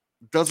with,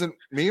 doesn't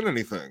mean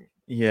anything.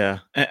 Yeah,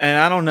 and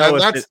I don't know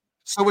if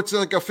so it's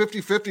like a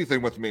 50-50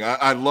 thing with me.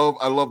 I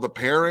love the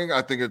pairing.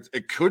 I think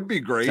it could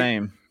be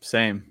great.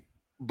 Same.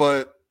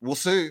 But we'll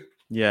see.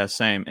 Yeah,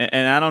 same.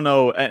 And I don't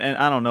know, and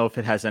I don't know if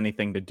it has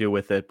anything to do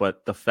with it,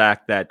 but the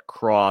fact that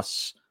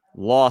Kross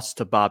lost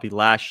to Bobby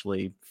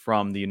Lashley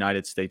from the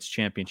United States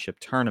Championship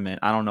tournament,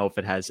 I don't know if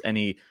it has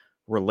any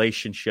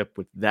relationship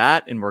with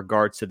that in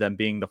regards to them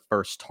being the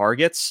first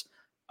targets.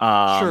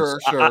 Sure.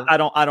 I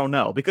don't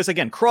know, because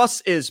again,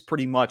 Kross is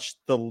pretty much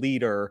the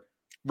leader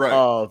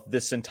of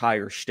this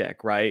entire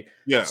shtick, right?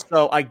 Yeah.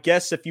 So I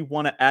guess if you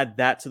want to add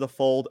that to the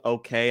fold,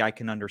 okay, I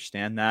can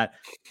understand that.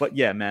 But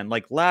yeah, man,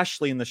 like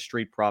Lashley and the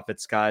Street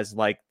Profits guys,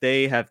 like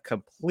they have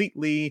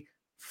completely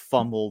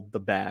fumbled the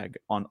bag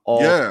on all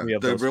three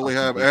of those. They really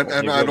have.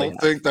 And I don't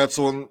think that's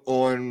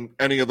on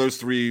any of those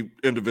three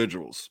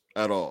individuals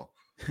at all.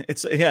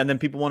 And then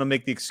people want to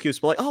make the excuse,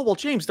 but like, oh well,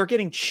 James, they're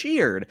getting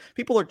cheered.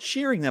 People are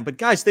cheering them, but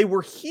guys, they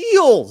were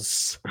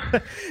heels.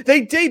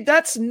 They did.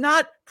 That's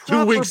not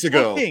proper 2 weeks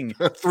booking.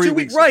 ago, 3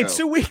 weeks ago. Right,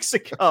 2 weeks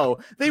ago,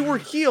 they were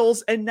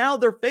heels, and now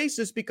they're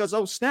faces because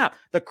oh snap,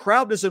 the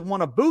crowd doesn't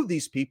want to boo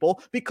these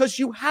people because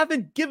you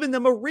haven't given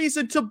them a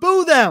reason to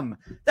boo them.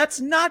 That's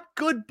not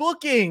good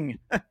booking.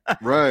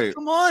 Right?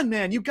 Come on,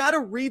 man, you got to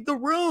read the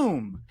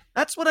room.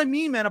 That's what I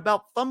mean, man,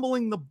 about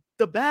fumbling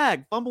the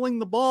bag, fumbling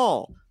the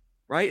ball.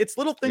 Right? It's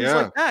little things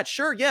like that.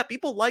 Sure, yeah,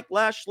 people like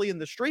Lashley and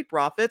the Street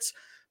Profits,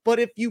 but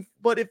if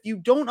you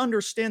don't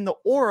understand the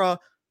aura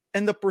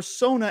and the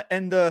persona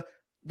and the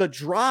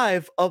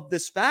drive of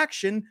this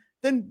faction,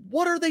 then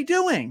what are they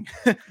doing?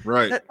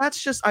 Right.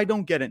 That's just, I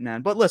don't get it,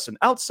 man. But listen,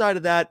 outside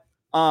of that,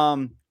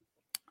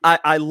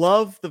 I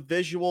love the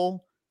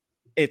visual.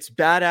 It's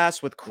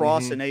badass with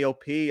Kross and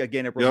AOP.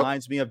 Again, it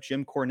reminds me of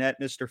Jim Cornette,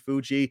 Mr.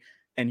 Fuji,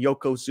 and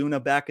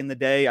Yokozuna back in the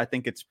day. I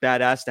think it's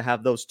badass to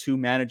have those two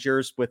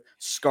managers with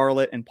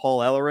Scarlett and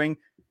Paul Ellering.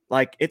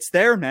 Like, it's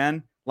there,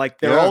 man. Like,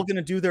 they're all going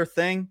to do their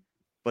thing,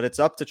 but it's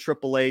up to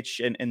Triple H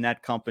and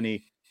that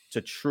company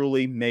to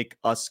truly make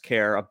us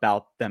care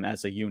about them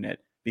as a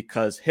unit,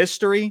 because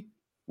history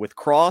with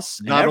Kross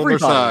and not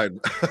everybody, on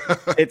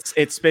their side.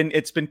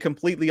 it's been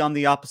completely on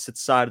the opposite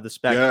side of the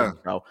spectrum,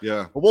 bro.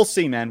 Yeah. But we'll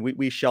see, man.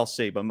 We shall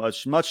see. But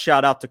much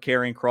shout out to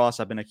Karrion Kross.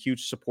 I've been a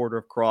huge supporter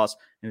of Kross,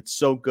 and it's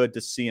so good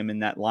to see him in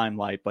that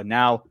limelight. But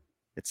now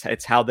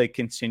it's how they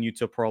continue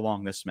to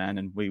prolong this, man.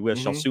 And we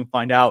shall soon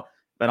find out.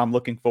 But I'm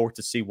looking forward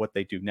to see what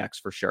they do next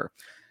for sure.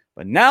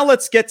 But now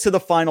let's get to the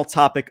final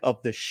topic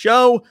of the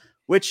show,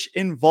 which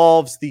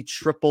involves the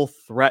triple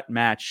threat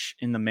match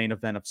in the main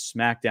event of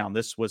SmackDown.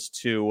 This was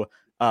to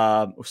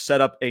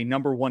set up a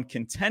number one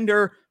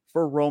contender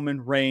for Roman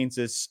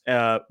Reigns'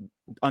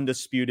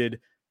 undisputed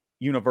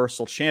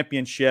Universal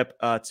Championship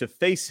to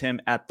face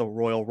him at the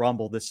Royal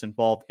Rumble. This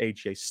involved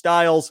AJ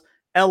Styles,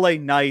 LA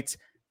Knight,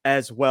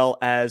 as well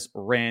as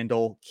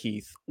Randall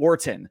Keith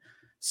Orton.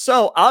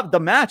 So the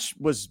match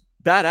was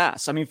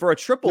badass. I mean, for a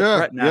triple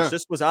threat match,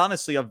 this was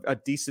honestly a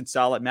decent,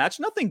 solid match.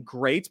 Nothing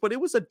great, but it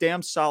was a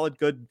damn solid,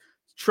 good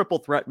triple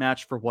threat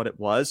match for what it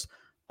was.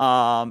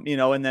 And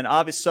then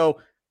obviously, so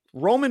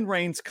Roman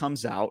Reigns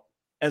comes out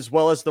as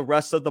well as the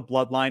rest of the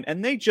bloodline,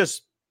 and they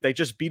just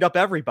beat up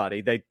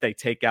everybody. They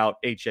take out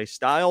AJ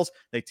Styles,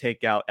 they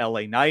take out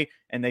LA Knight,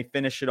 and they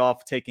finish it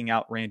off taking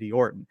out Randy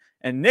Orton.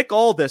 And Nick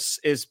Aldis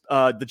is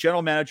the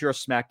general manager of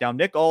SmackDown.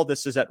 Nick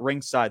Aldis is at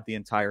ringside the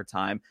entire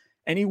time,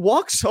 and he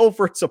walks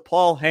over to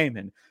Paul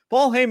Heyman.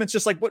 Paul Heyman's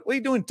just like, what are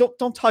you doing?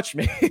 Don't touch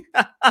me.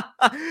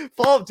 I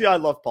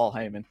love Paul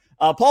Heyman.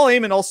 Paul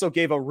Heyman also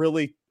gave a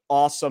really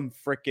awesome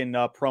freaking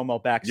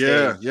promo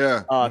backstage.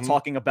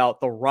 Talking about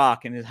The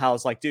Rock and how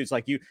it's like, dude, it's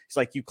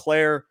like you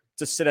Claire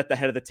to sit at the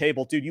head of the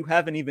table. Dude, you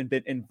haven't even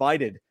been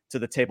invited to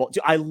the table.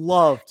 Dude, I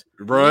loved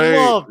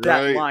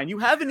that line. You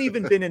haven't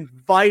even been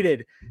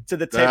invited to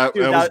the table.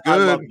 Dude, I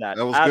love that.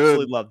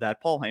 Absolutely love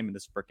that. Paul Heyman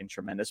is freaking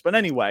tremendous. But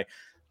anyway,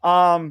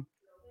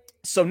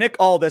 so Nick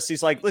Aldis,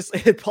 he's like,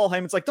 listen, Paul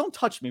Heyman's like, don't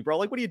touch me, bro.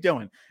 Like, what are you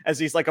doing? As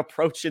he's like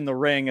approaching the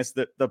ring, as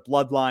the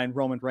bloodline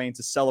Roman Reigns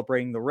is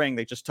celebrating the ring.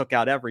 They just took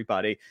out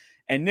everybody.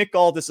 And Nick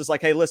Aldis is like,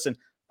 hey, listen,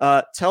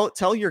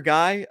 tell your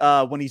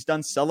guy when he's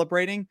done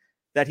celebrating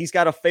that he's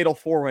got a fatal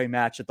 4-way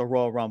match at the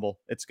Royal Rumble.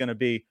 It's going to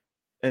be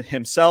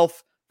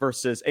himself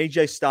versus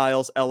AJ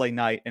Styles, LA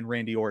Knight, and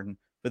Randy Orton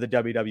for the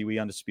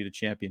WWE Undisputed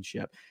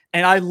Championship.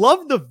 And I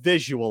love the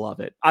visual of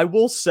it. I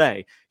will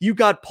say, you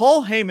got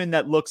Paul Heyman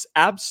that looks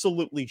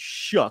absolutely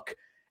shook.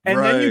 And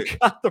then you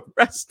got the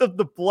rest of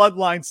the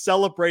bloodline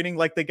celebrating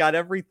like they got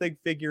everything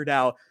figured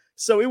out.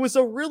 So it was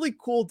a really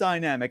cool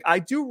dynamic. I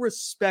do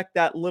respect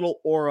that little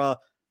aura,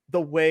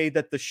 the way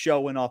that the show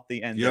went off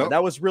the end. There.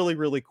 That was really,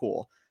 really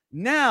cool.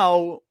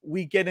 Now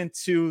we get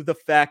into the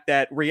fact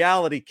that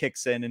reality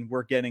kicks in and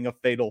we're getting a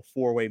fatal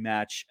 4-way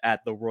match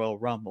at the Royal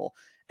Rumble.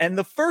 And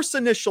the first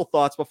initial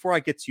thoughts, before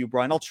I get to you,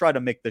 Brian, I'll try to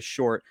make this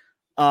short.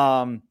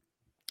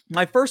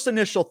 My first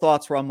initial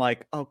thoughts were, I'm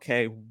like,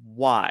 okay,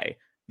 why?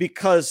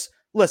 Because,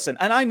 listen,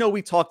 and I know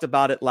we talked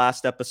about it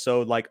last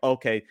episode, like,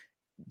 okay,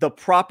 the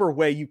proper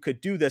way you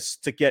could do this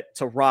to get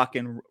to Rock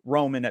and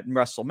Roman at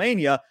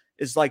WrestleMania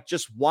is like,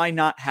 just why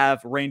not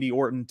have Randy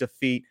Orton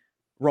defeat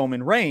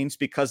Roman Reigns?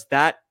 Because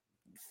that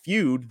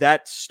feud,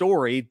 that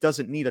story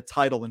doesn't need a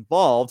title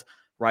involved.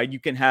 Right?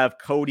 You can have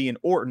Cody and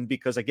Orton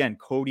because, again,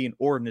 Cody and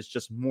Orton is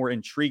just more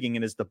intriguing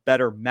and is the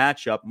better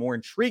matchup, more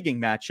intriguing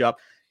matchup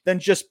than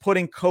just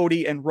putting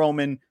Cody and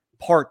Roman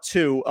part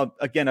 2,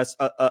 again,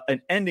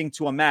 an ending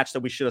to a match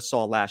that we should have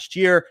saw last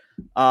year.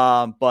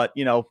 But,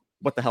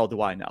 what the hell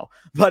do I know?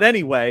 But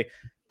anyway,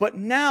 but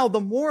now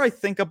the more I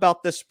think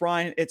about this,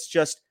 Brian, it's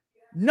just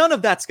none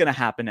of that's going to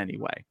happen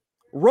anyway.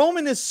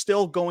 Roman is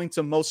still going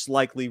to most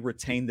likely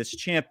retain this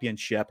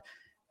championship.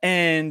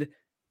 And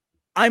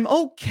I'm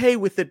okay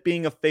with it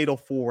being a fatal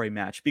 4-way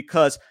match,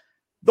 because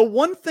the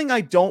one thing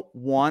I don't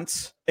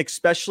want,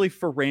 especially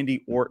for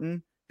Randy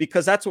Orton,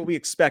 because that's what we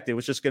expected,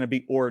 was just going to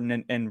be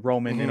Orton and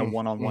Roman in a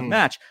one-on-one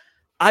match.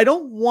 I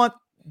don't want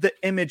the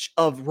image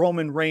of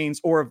Roman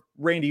Reigns, or of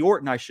Randy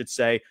Orton, I should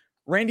say,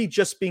 Randy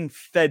just being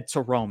fed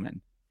to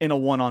Roman in a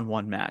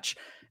one-on-one match.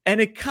 And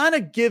it kind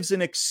of gives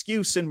an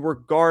excuse in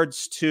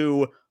regards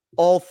to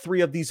all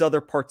three of these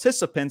other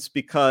participants,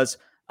 because,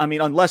 I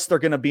mean, unless they're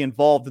going to be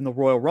involved in the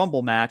Royal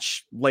Rumble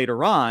match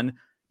later on,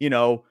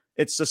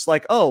 it's just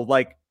like, oh,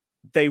 like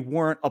they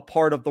weren't a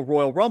part of the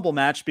Royal Rumble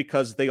match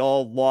because they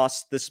all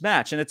lost this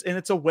match. And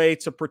it's a way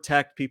to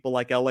protect people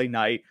like LA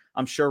Knight.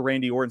 I'm sure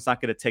Randy Orton's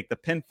not going to take the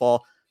pinfall.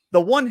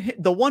 The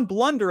one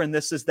blunder in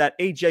this is that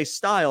AJ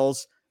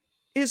Styles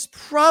is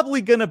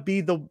probably going to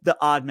be the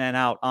odd man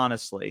out,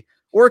 honestly.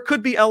 Or it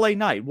could be LA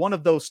Knight, one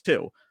of those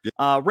two.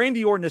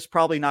 Randy Orton is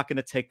probably not going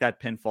to take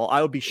that pinfall.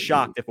 I would be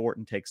shocked if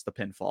Orton takes the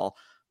pinfall.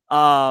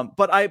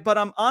 But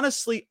I'm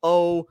honestly,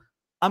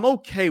 I'm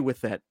okay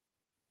with it,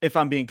 if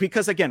I'm being,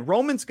 because again,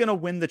 Roman's going to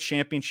win the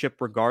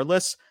championship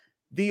regardless.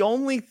 The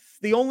only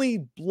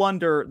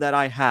blunder that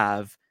I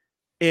have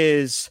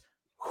is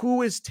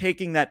who is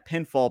taking that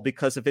pinfall,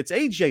 because if it's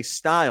AJ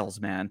Styles,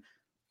 man,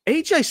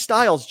 AJ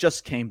Styles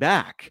just came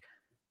back.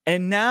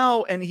 And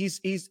now,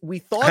 we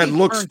thought and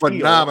looks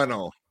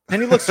phenomenal.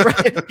 And he looks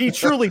right. He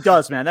truly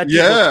does, man. That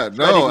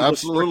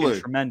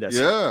absolutely tremendous.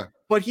 Yeah.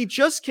 But he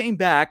just came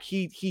back.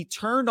 He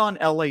turned on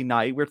LA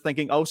Knight. We're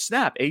thinking, oh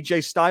snap,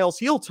 AJ Styles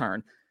heel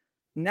turn.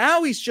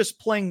 Now he's just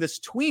playing this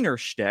tweener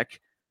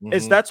shtick.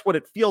 Is that's what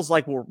it feels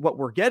like what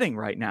we're getting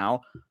right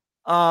now.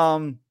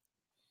 And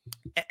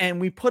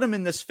we put him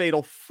in this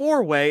fatal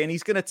 4-way, and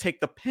he's going to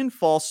take the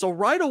pinfall. So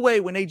right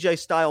away, when AJ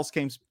Styles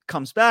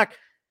comes back,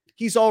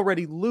 he's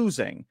already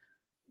losing.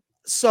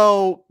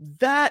 So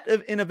that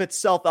in of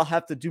itself, I'll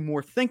have to do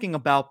more thinking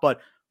about.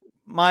 But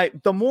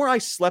the more I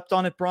slept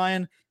on it,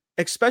 Brian,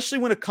 especially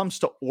when it comes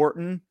to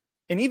Orton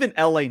and even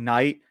LA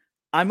Knight,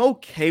 I'm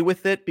okay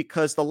with it,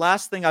 because the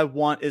last thing I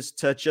want is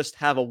to just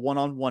have a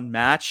one-on-one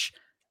match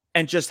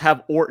and just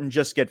have Orton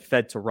just get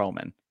fed to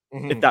Roman,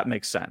 if that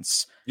makes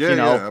sense. Yeah,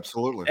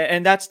 absolutely.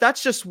 And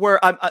that's just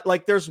where I'm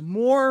like, there's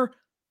more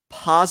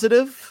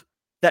positive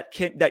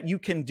that you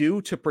can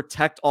do to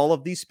protect all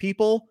of these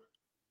people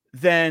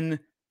than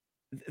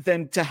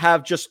to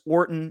have just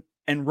Orton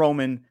and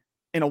Roman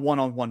in a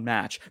one-on-one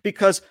match,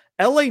 because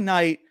LA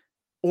Knight,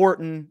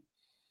 Orton,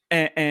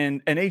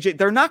 and AJ,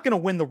 they're not going to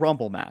win the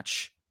Rumble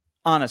match.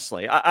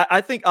 Honestly,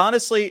 I think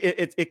honestly,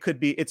 it could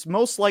be, it's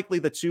most likely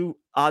the two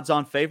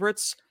odds-on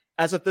favorites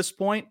as of this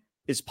point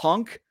is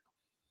Punk,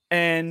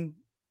 and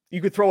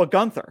you could throw a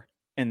Gunther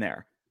in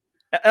there.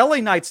 LA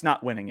Knight's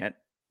not winning it.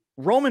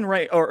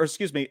 Randy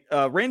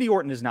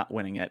Orton is not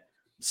winning it.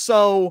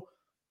 So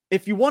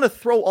if you want to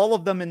throw all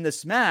of them in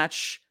this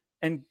match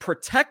and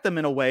protect them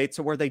in a way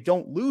to where they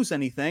don't lose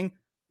anything,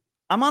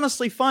 I'm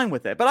honestly fine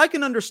with it. But I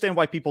can understand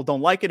why people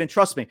don't like it. And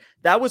trust me,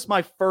 that was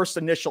my first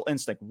initial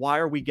instinct. Why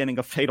are we getting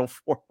a fatal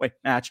 4-way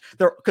match?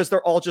 Because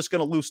they're all just going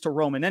to lose to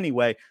Roman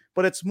anyway.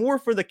 But it's more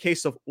for the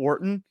case of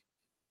Orton.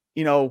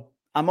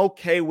 I'm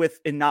okay with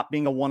it not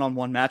being a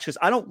one-on-one match, because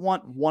I don't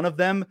want one of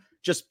them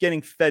just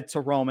getting fed to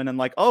Roman and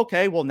like,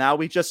 okay, well now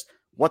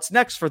what's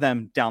next for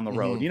them down the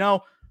road,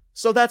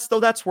 So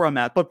that's where I'm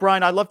at. But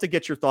Brian, I'd love to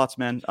get your thoughts,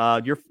 man.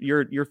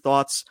 Your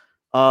thoughts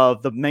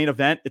of the main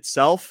event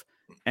itself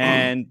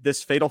and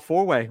this fatal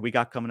 4-way we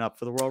got coming up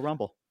for the Royal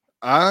Rumble.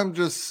 I'm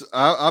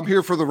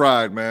here for the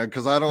ride, man,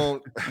 because I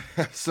don't.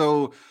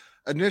 So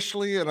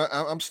initially, and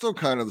I'm still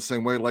kind of the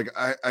same way. Like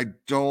I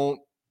don't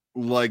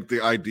like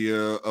the idea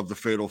of the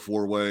fatal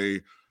 4-way.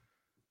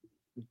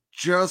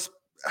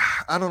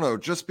 I don't know,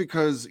 just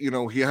because,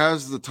 he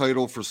has the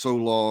title for so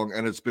long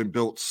and it's been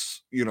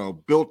built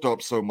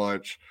up so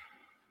much.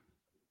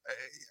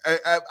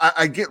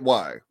 I get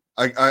why.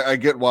 I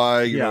get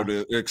why,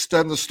 to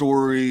extend the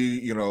story,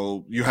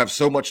 you have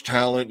so much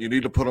talent, you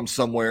need to put them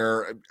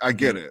somewhere. I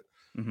get it.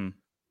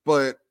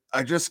 But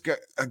I just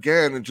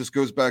again, it just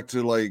goes back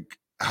to like,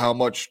 how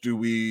much do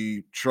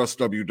we trust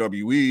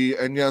WWE?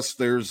 And yes,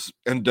 there's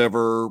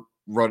Endeavor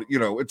run,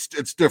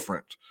 it's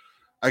different.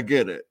 I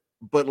get it.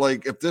 But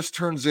like, if this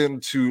turns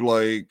into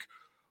like,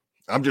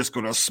 I'm just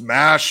going to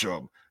smash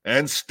them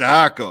and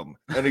stack them,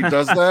 and he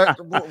does that,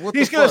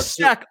 he's going to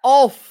stack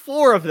all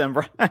 4 of them,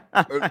 right?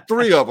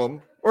 3 of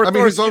them.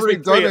 He's already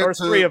done it. Or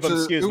 3 of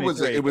them.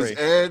 It was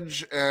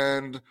Edge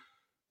and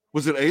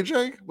was it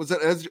AJ? Was it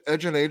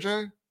Edge and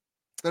AJ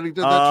that he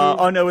did that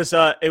too? Oh no,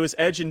 it was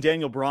Edge and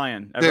Daniel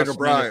Bryan. Daniel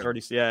Bryan.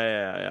 30.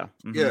 Yeah.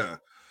 Yeah.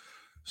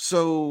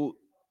 So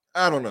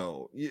I don't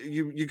know.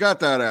 You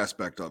got that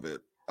aspect of it.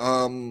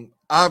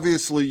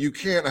 Obviously, you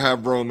can't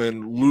have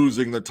Roman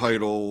losing the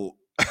title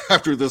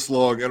after this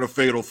long in a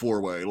fatal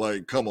 4-way.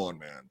 Like, come on,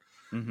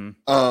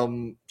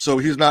 man. So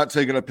he's not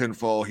taking a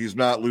pinfall. He's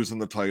not losing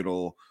the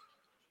title.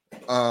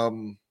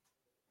 From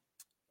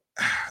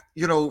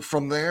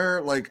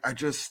there, like, I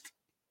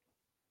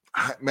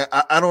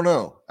don't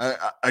know.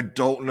 I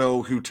don't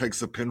know who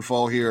takes a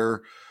pinfall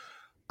here.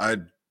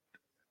 And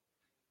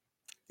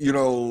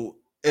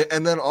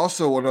then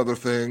also another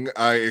thing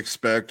I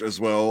expect as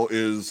well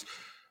is,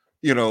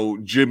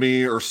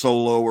 Jimmy or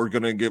Solo are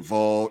going to get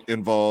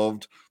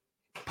involved,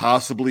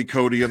 possibly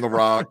Cody and The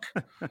Rock.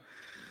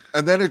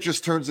 And then it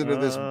just turns into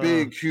this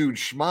big,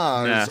 huge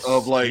schmoz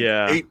of mess. like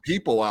Yeah. 8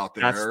 people out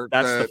there.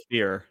 That's the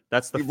fear.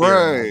 That's the fear in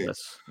all Right.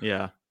 this.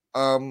 Yeah.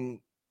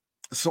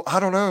 So I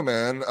don't know,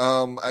 man.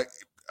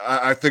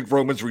 I think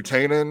Roman's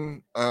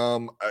retaining.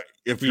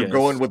 If you're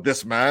going with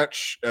this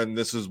match and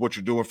this is what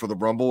you're doing for the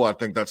Rumble, I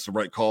think that's the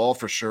right call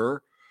for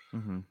sure.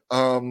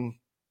 Mm-hmm.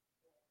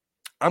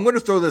 I'm going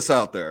to throw this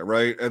out there,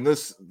 right? And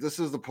this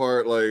is the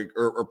part, like,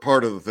 or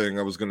part of the thing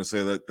I was going to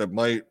say that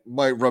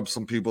might rub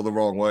some people the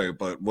wrong way,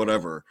 but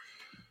whatever.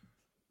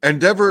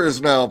 Endeavor is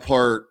now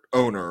part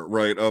owner,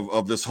 right,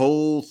 of this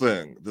whole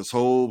thing,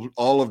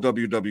 all of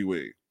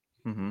WWE.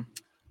 Mm-hmm.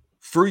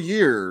 For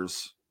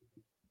years,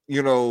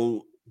 you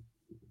know,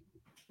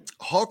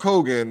 Hulk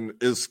Hogan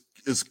is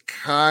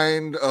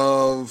kind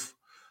of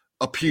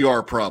a PR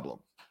problem,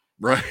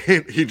 right?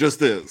 He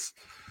just is.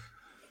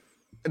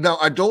 Now,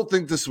 I don't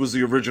think this was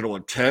the original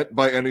intent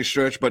by any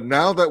stretch, but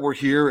now that we're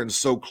here and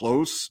so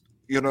close,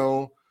 you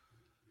know,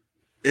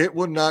 it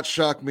would not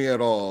shock me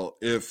at all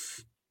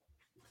if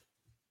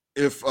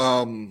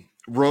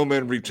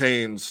Roman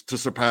retains to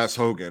surpass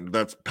Hogan.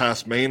 That's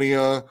past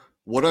Mania,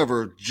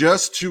 whatever,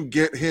 just to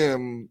get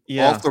him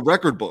off the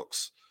record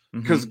books.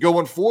 Because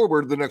going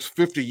forward, the next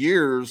 50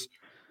 years,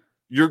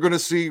 you're going to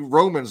see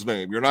Roman's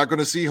name. You're not going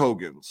to see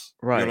Hogan's.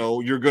 Right. You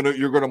know, you're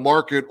gonna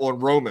market on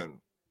Roman.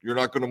 You're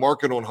not going to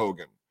market on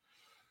Hogan.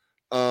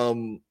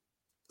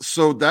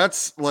 So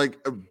that's like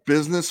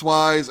business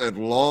wise and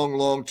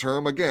long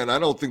term. Again, I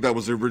don't think that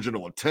was the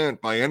original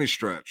intent by any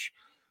stretch.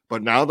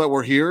 But now that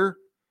we're here,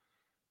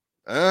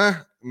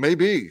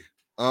 maybe.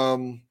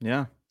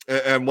 Yeah.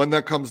 And when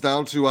that comes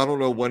down to, I don't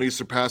know when he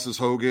surpasses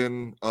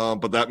Hogan,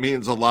 but that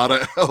means a lot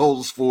of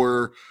L's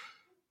for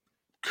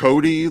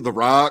Cody, The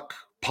Rock,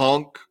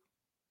 Punk.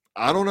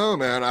 I don't know,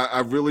 man.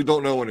 I really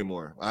don't know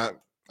anymore. I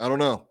don't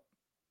know.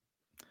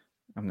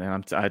 I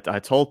mean, I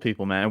told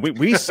people, man,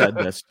 we said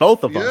this,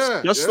 both of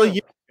us, just a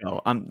year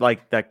ago. I'm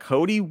like, that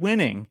Cody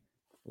winning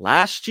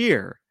last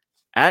year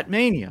at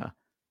Mania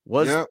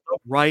was the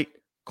right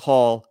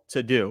call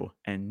to do.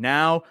 And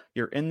now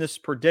you're in this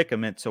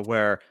predicament to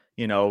where,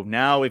 you know,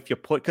 now if you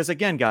put, because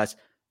again, guys,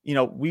 you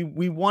know,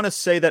 we want to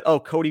say that, oh,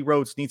 Cody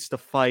Rhodes needs to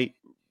fight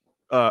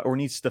or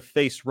needs to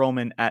face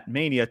Roman at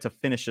Mania to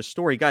finish his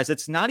story. Guys,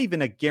 it's not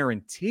even a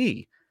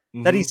guarantee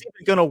that he's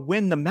even going to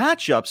win the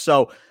matchup.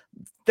 So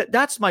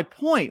that's my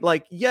point.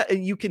 Like, yeah,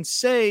 you can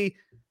say,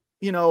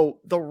 you know,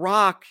 The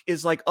Rock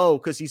is like, oh,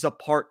 because he's a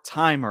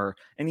part-timer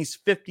and he's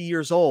 50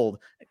 years old.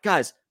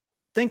 Guys,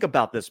 think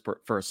about this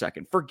for a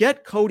second.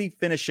 Forget Cody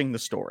finishing the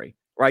story,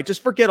 right?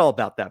 Just forget all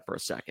about that for a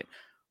second.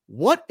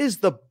 What is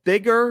the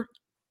bigger,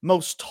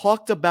 most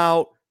talked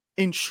about,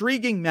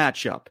 intriguing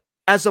matchup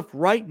as of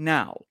right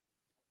now?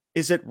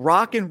 Is it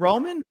Rock and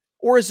Roman,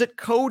 or is it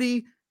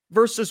Cody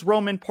versus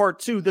Roman Part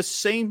 2, the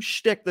same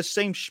shtick, the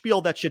same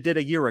spiel that you did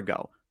a year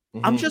ago?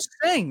 I'm just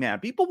saying,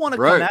 man, people want to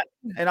come at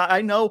me, and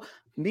I know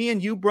me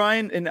and you,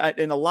 Brian, and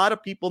a lot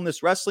of people in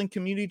this wrestling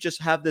community just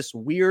have this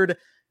weird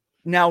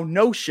now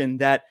notion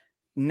that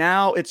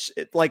now it's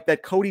like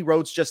that Cody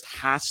Rhodes just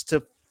has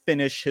to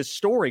finish his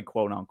story,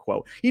 quote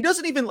unquote. He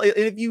doesn't even,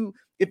 if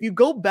you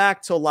go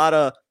back to a lot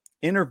of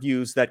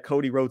interviews that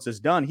Cody Rhodes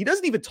has done, he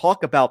doesn't even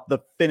talk about the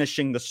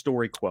finishing the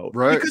story quote,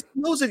 right? Because he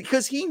knows it.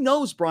 Because he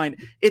knows, Brian,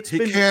 he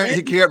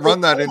can't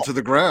run that into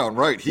the ground,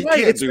 right? He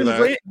can't do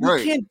that.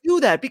 He can't do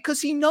that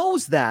because he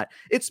knows that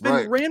it's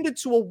been rammed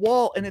into a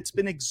wall, and it's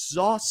been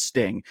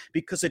exhausting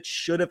because it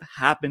should have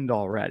happened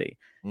already.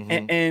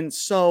 And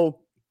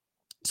so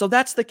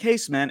that's the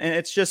case, man. And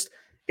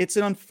it's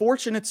an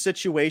unfortunate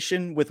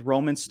situation with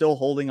Roman still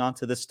holding on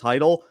to this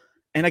title.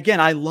 And again,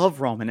 I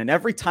love Roman, and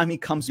every time he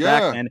comes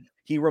back, and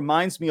he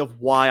reminds me of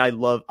why I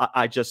love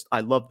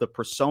the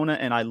persona,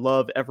 and I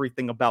love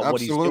everything about what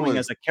he's doing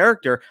as a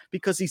character,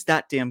 because he's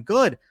that damn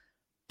good.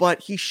 But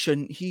he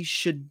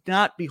should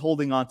not be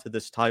holding on to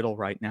this title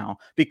right now,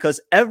 because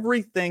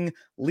everything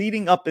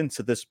leading up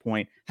into this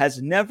point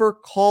has never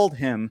called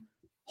him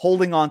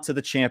holding on to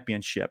the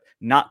championship.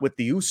 Not with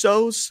the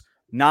Usos,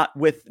 not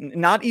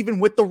even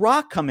with The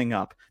Rock coming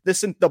up.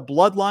 This the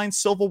Bloodline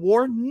Civil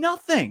War,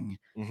 nothing.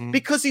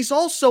 Because he's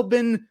also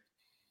been,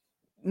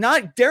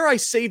 not dare I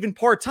say, even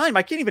part-time.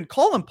 I can't even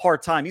call him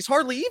part-time. He's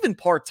hardly even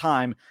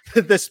part-time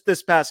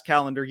this past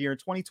calendar year in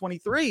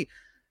 2023.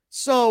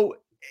 So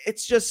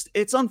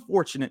it's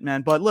unfortunate,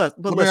 man. But let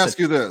me ask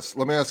you this.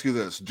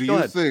 Do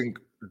you think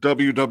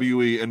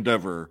WWE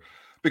Endeavor,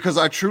 because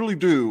I truly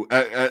do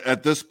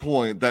at this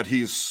point that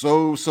he's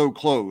so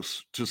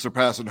close to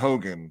surpassing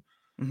Hogan.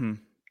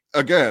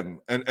 Again,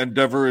 and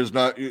Endeavor is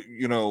not,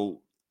 you know,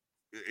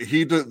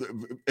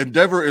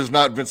 Endeavor is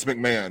not Vince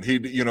McMahon.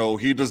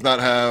 He does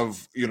not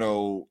have, you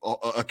know,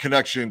 a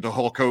connection to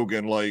Hulk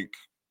Hogan like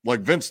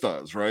Vince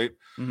does, right?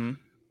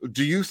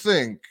 Do you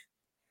think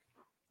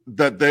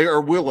that they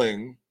are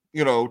willing,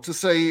 you know, to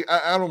say,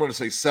 I don't want to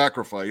say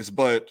sacrifice,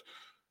 but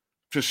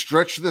to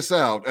stretch this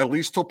out at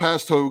least till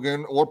past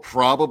Hogan or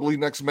probably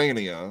next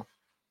Mania?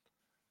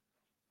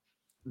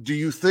 Do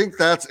you think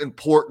that's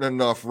important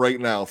enough right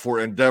now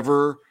for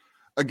Endeavor?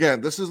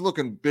 again, this is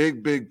looking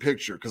big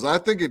picture because I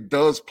think it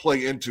does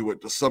play into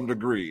it to some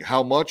degree.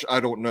 How much, I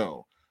don't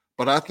know.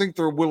 But I think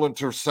they're willing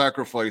to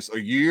sacrifice a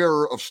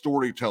year of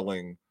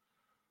storytelling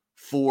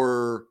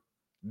for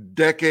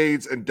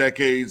decades and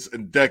decades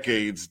and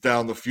decades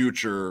down the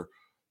future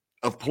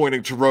of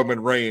pointing to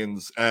Roman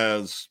Reigns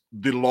as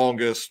the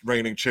longest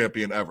reigning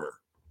champion ever.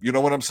 You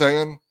know what I'm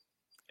saying?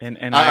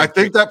 And I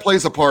think that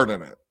plays a part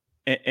in it.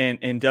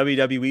 In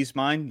WWE's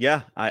mind,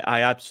 yeah,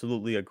 I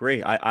absolutely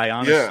agree. I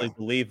honestly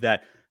believe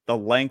that the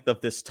length of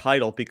this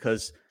title,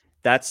 because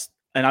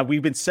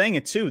we've been saying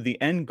it too,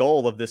 the end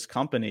goal of this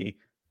company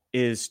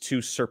is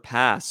to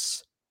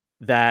surpass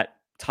that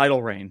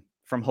title reign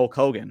from Hulk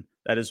Hogan.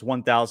 That is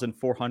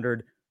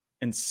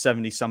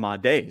 1,470 some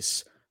odd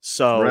days.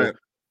 So, right.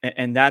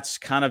 and that's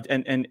kind of,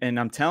 and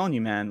I'm telling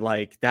you, man,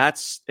 like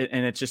that's,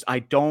 and it's just, I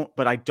don't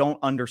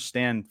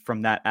understand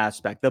from that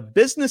aspect. The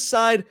business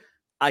side,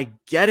 I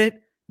get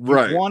it.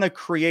 You want to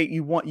create,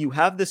 you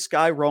have this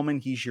guy, Roman,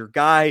 he's your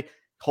guy.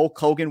 Hulk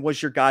Hogan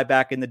was your guy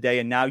back in the day.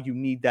 And now you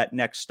need that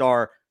next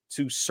star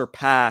to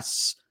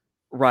surpass,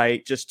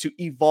 right? Just to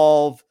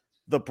evolve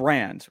the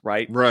brand,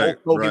 right? Hulk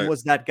Hogan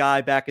was that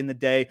guy back in the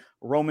day.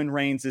 Roman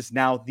Reigns is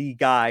now the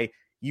guy.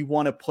 You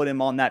want to put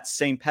him on that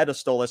same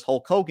pedestal as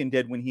Hulk Hogan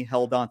did when he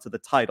held on to the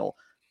title.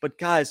 But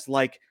guys,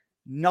 like,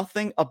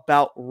 nothing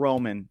about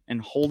Roman and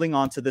holding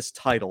on to this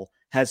title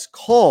has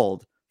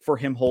called for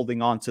him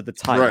holding on to the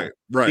title,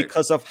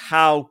 because of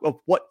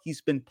what he's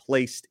been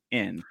placed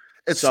in.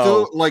 It's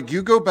still like,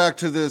 you go back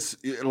to this,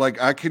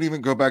 like I can even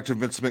go back to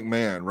Vince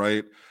McMahon,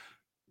 right?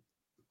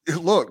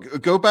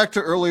 Look, go back to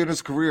early in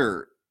his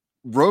career.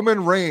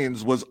 Roman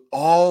Reigns was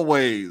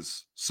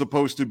always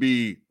supposed to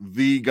be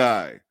the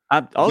guy.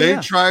 They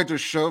tried to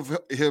shove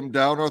him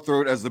down our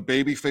throat as the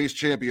babyface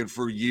champion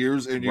for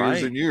years and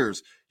years and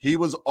years. He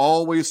was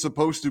always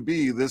supposed to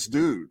be this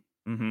dude,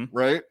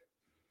 right?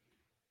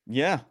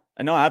 Yeah.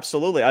 No,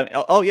 absolutely.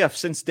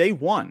 Since day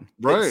one,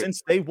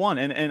 since day one,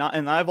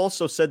 and I've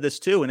also said this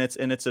too, and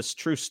it's a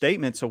true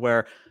statement to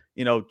where,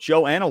 you know,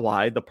 Joe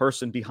Anoa'i, the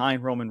person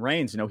behind Roman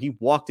Reigns, you know, he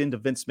walked into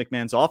Vince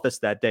McMahon's office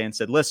that day and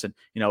said, "Listen,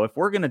 you know, if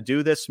we're gonna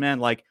do this, man,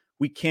 like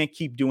we can't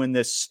keep doing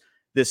this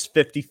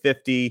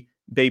 50-50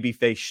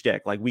 babyface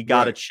shtick. Like we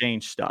got to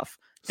change stuff."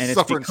 And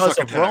it's because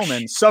of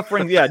Roman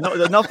suffering. Yeah, no,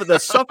 enough of the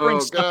suffering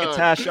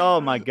succotash.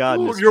 Oh my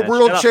goodness, you're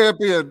world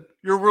champion.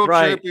 You're world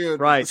champion.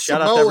 Right.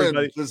 Shout out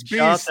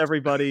to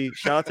everybody.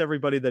 Shout out to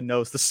everybody that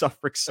knows the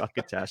suffering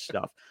succotash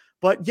stuff.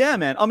 But yeah,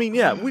 man. I mean,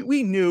 yeah,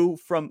 we knew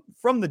from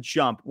the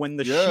jump when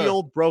the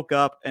Shield broke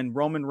up and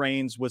Roman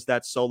Reigns was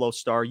that solo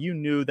star. You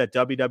knew that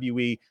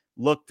WWE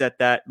looked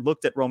at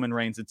Roman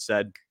Reigns and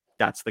said,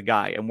 "That's the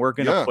guy," and we're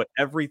gonna put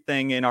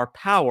everything in our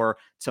power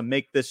to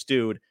make this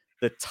dude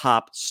the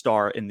top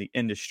star in the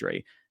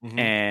industry.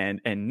 And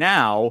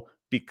now,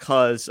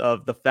 because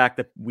of the fact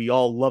that we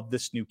all love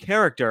this new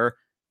character,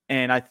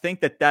 and I think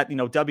that you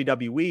know,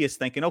 WWE is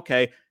thinking,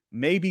 okay,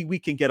 maybe we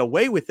can get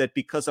away with it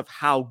because of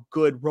how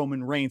good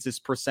Roman Reigns is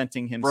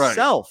presenting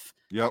himself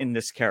in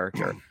this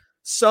character.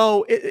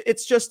 So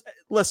it's just,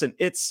 listen,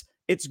 it's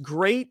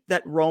great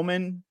that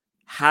Roman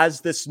has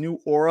this new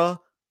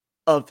aura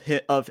of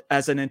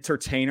as an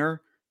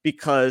entertainer,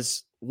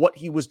 because what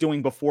he was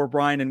doing before,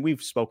 Brian, and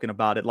we've spoken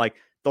about it, like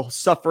the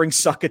suffering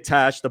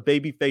succotash, the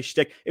babyface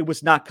shtick, it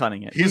was not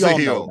cutting it. He's a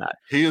heel.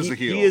 He is a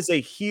heel. He is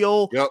a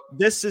heel. Yep.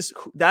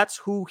 That's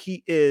who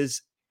he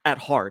is at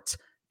heart,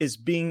 is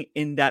being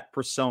in that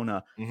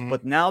persona.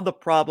 But now the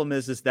problem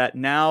is that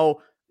now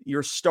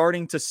you're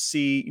starting to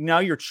see, now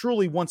you're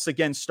truly once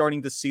again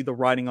starting to see the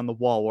writing on the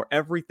wall, where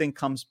everything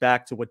comes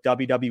back to what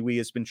WWE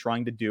has been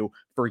trying to do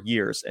for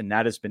years. And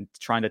that has been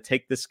trying to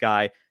take this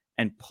guy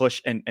and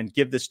push and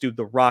give this dude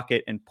the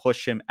rocket and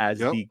push him as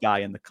the guy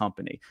in the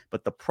company.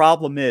 But the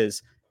problem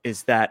is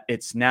that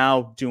it's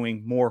now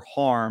doing more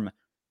harm.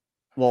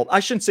 Well,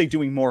 I shouldn't say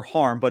doing more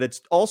harm, but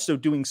it's also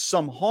doing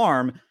some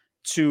harm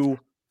to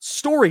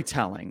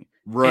storytelling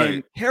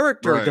and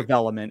character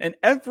development and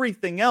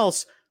everything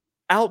else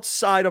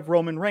outside of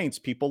Roman Reigns.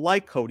 People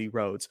like Cody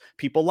Rhodes,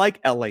 people like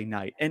LA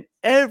Knight, and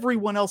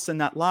everyone else in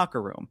that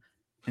locker room.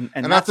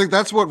 And I think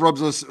that's what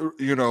rubs us,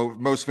 you know,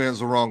 most fans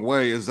the wrong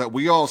way, is that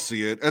we all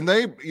see it, and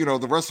they, you know,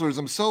 the wrestlers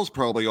themselves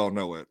probably all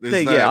know it.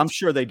 I'm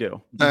sure they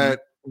do. That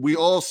we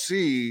all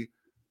see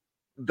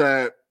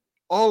that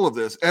all of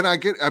this, and I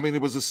mean,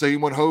 it was the same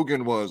when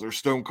Hogan was, or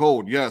Stone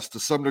Cold. Yes, to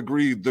some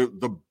degree,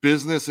 the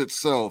business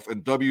itself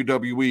and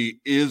WWE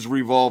is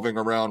revolving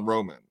around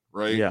Roman,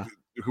 right? Yeah.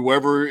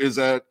 Whoever is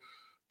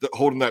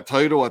holding that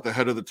title at the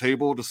head of the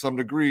table, to some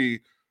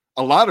degree,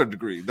 a lot of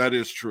degree, that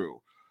is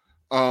true.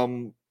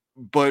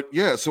 But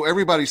yeah, so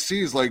everybody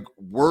sees, like,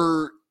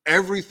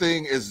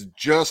 everything is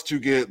just to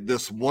get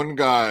this one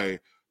guy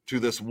to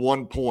this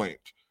one point,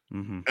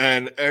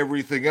 and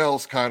everything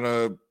else kind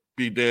of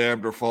be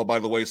damned or fall by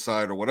the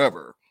wayside or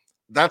whatever.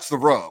 That's the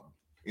rub,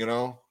 you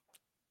know?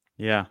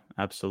 Yeah,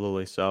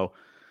 absolutely. So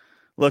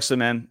listen,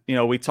 man, you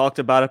know, we talked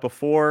about it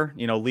before,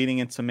 you know, leading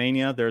into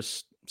Mania,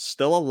 there's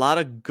still a lot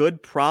of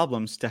good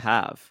problems to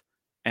have.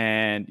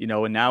 And,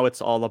 and now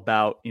it's all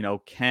about,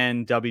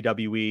 can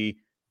WWE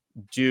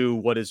do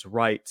what is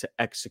right to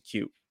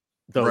execute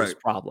those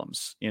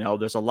problems?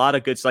 There's a lot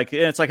of good, it's like,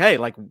 hey,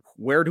 like,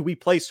 where do we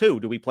place who?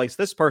 Do we place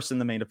this person in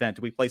the main event?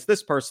 Do we place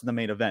this person in the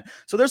main event?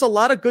 So there's a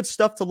lot of good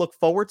stuff to look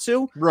forward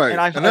to. Right.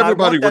 And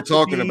everybody we're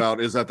talking about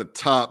is at the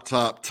top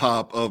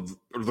of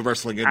the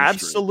wrestling industry.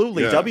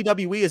 Absolutely. Yeah.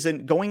 WWE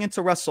isn't going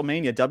into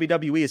WrestleMania.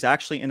 WWE is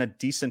actually in a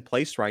decent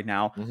place right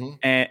now.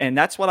 And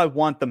that's what I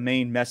want the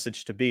main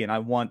message to be. And I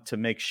want to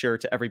make sure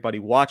to everybody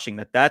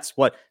watching that's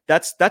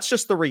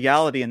just the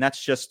reality. And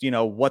that's just,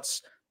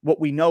 what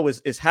we know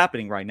is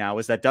happening right now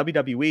is that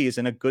WWE is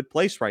in a good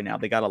place right now.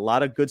 They got a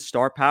lot of good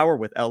star power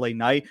with LA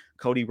Knight,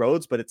 Cody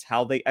Rhodes, but it's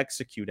how they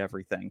execute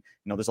everything.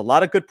 There's a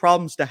lot of good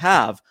problems to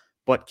have,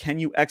 but can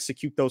you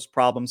execute those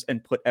problems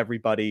and put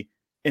everybody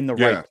in the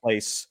right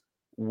place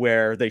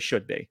where they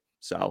should be?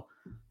 So,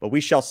 but we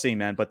shall see,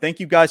 man. But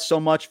thank you guys so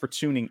much for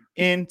tuning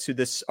in to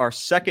this, our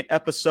second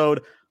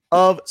episode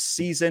of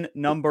season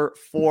number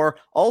 4.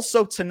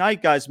 Also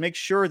tonight, guys, make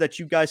sure that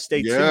you guys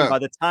stay tuned. By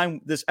the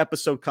time this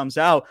episode comes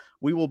out,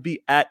 we will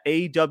be at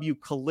AEW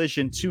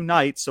Collision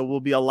tonight. So will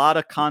be a lot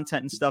of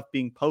content and stuff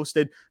being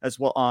posted as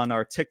well on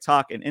our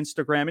TikTok and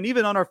Instagram, and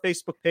even on our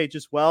Facebook page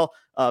as well.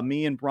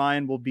 Me and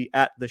Brian will be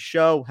at the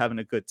show having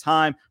a good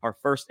time. Our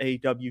first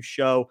AEW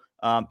show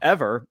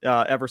ever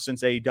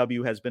since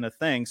AEW has been a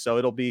thing. So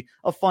it'll be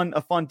a fun,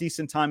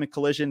 decent time in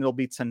Collision. It'll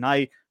be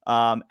tonight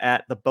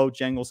at the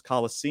Bojangles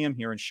Coliseum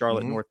here in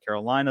Charlotte, North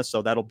Carolina.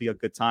 So that'll be a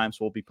good time.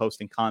 So we'll be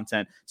posting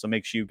content. So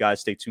make sure you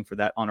guys stay tuned for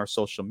that on our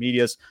social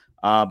medias.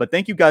 But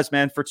thank you guys,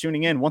 man, for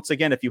tuning in. Once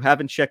again, if you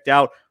haven't checked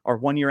out our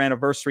 1-year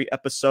anniversary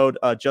episode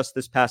just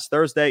this past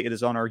Thursday, it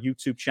is on our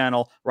YouTube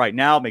channel right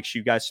now. Make sure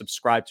you guys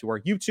subscribe to our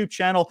YouTube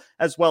channel,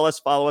 as well as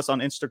follow us on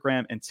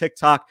Instagram and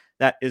TikTok.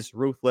 That is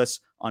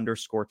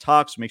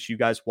Ruthless_Talk. So make sure you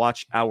guys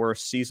watch our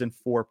season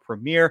 4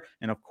 premiere.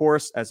 And of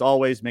course, as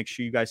always, make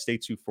sure you guys stay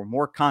tuned for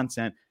more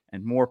content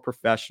and more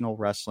professional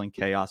wrestling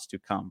chaos to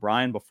come.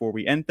 Brian, before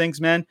we end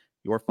things, man,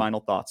 your final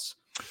thoughts.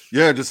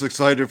 Yeah, just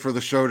excited for the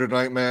show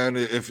tonight, man.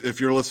 If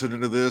you're listening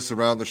to this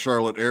around the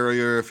Charlotte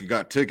area, if you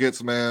got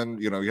tickets, man,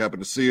 you happen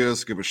to see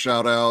us, give a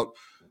shout out.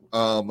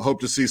 Hope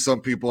to see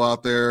some people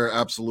out there.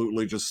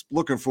 Absolutely. Just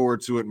looking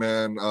forward to it,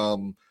 man.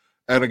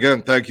 And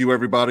again, thank you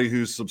everybody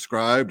who's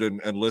subscribed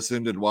and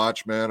listened and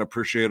watched, man.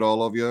 Appreciate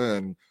all of you.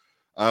 And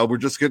we're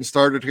just getting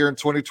started here in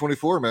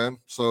 2024, man.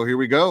 So here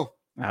we go.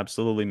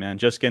 Absolutely, man.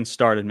 Just getting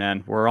started,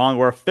 man.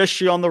 We're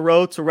officially on the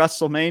road to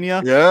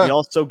WrestleMania. Yeah. We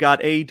also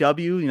got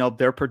AEW.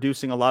 They're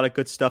producing a lot of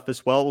good stuff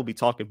as well. We'll be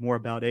talking more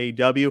about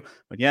AEW.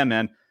 But yeah,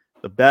 man,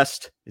 the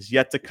best is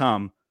yet to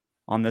come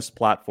on this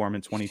platform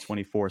in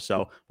 2024.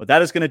 So, but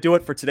that is going to do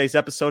it for today's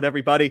episode,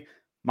 everybody.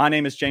 My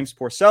name is James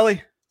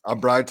Porcelli. I'm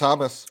Brian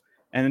Thomas.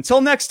 And until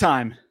next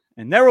time,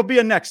 and there will be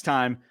a next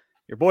time,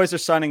 your boys are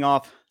signing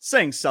off,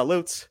 saying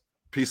salutes.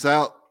 Peace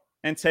out.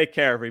 And take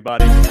care,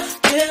 everybody.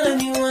 Tell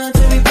anyone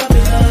to be popular.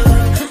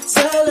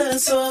 Tell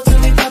us all to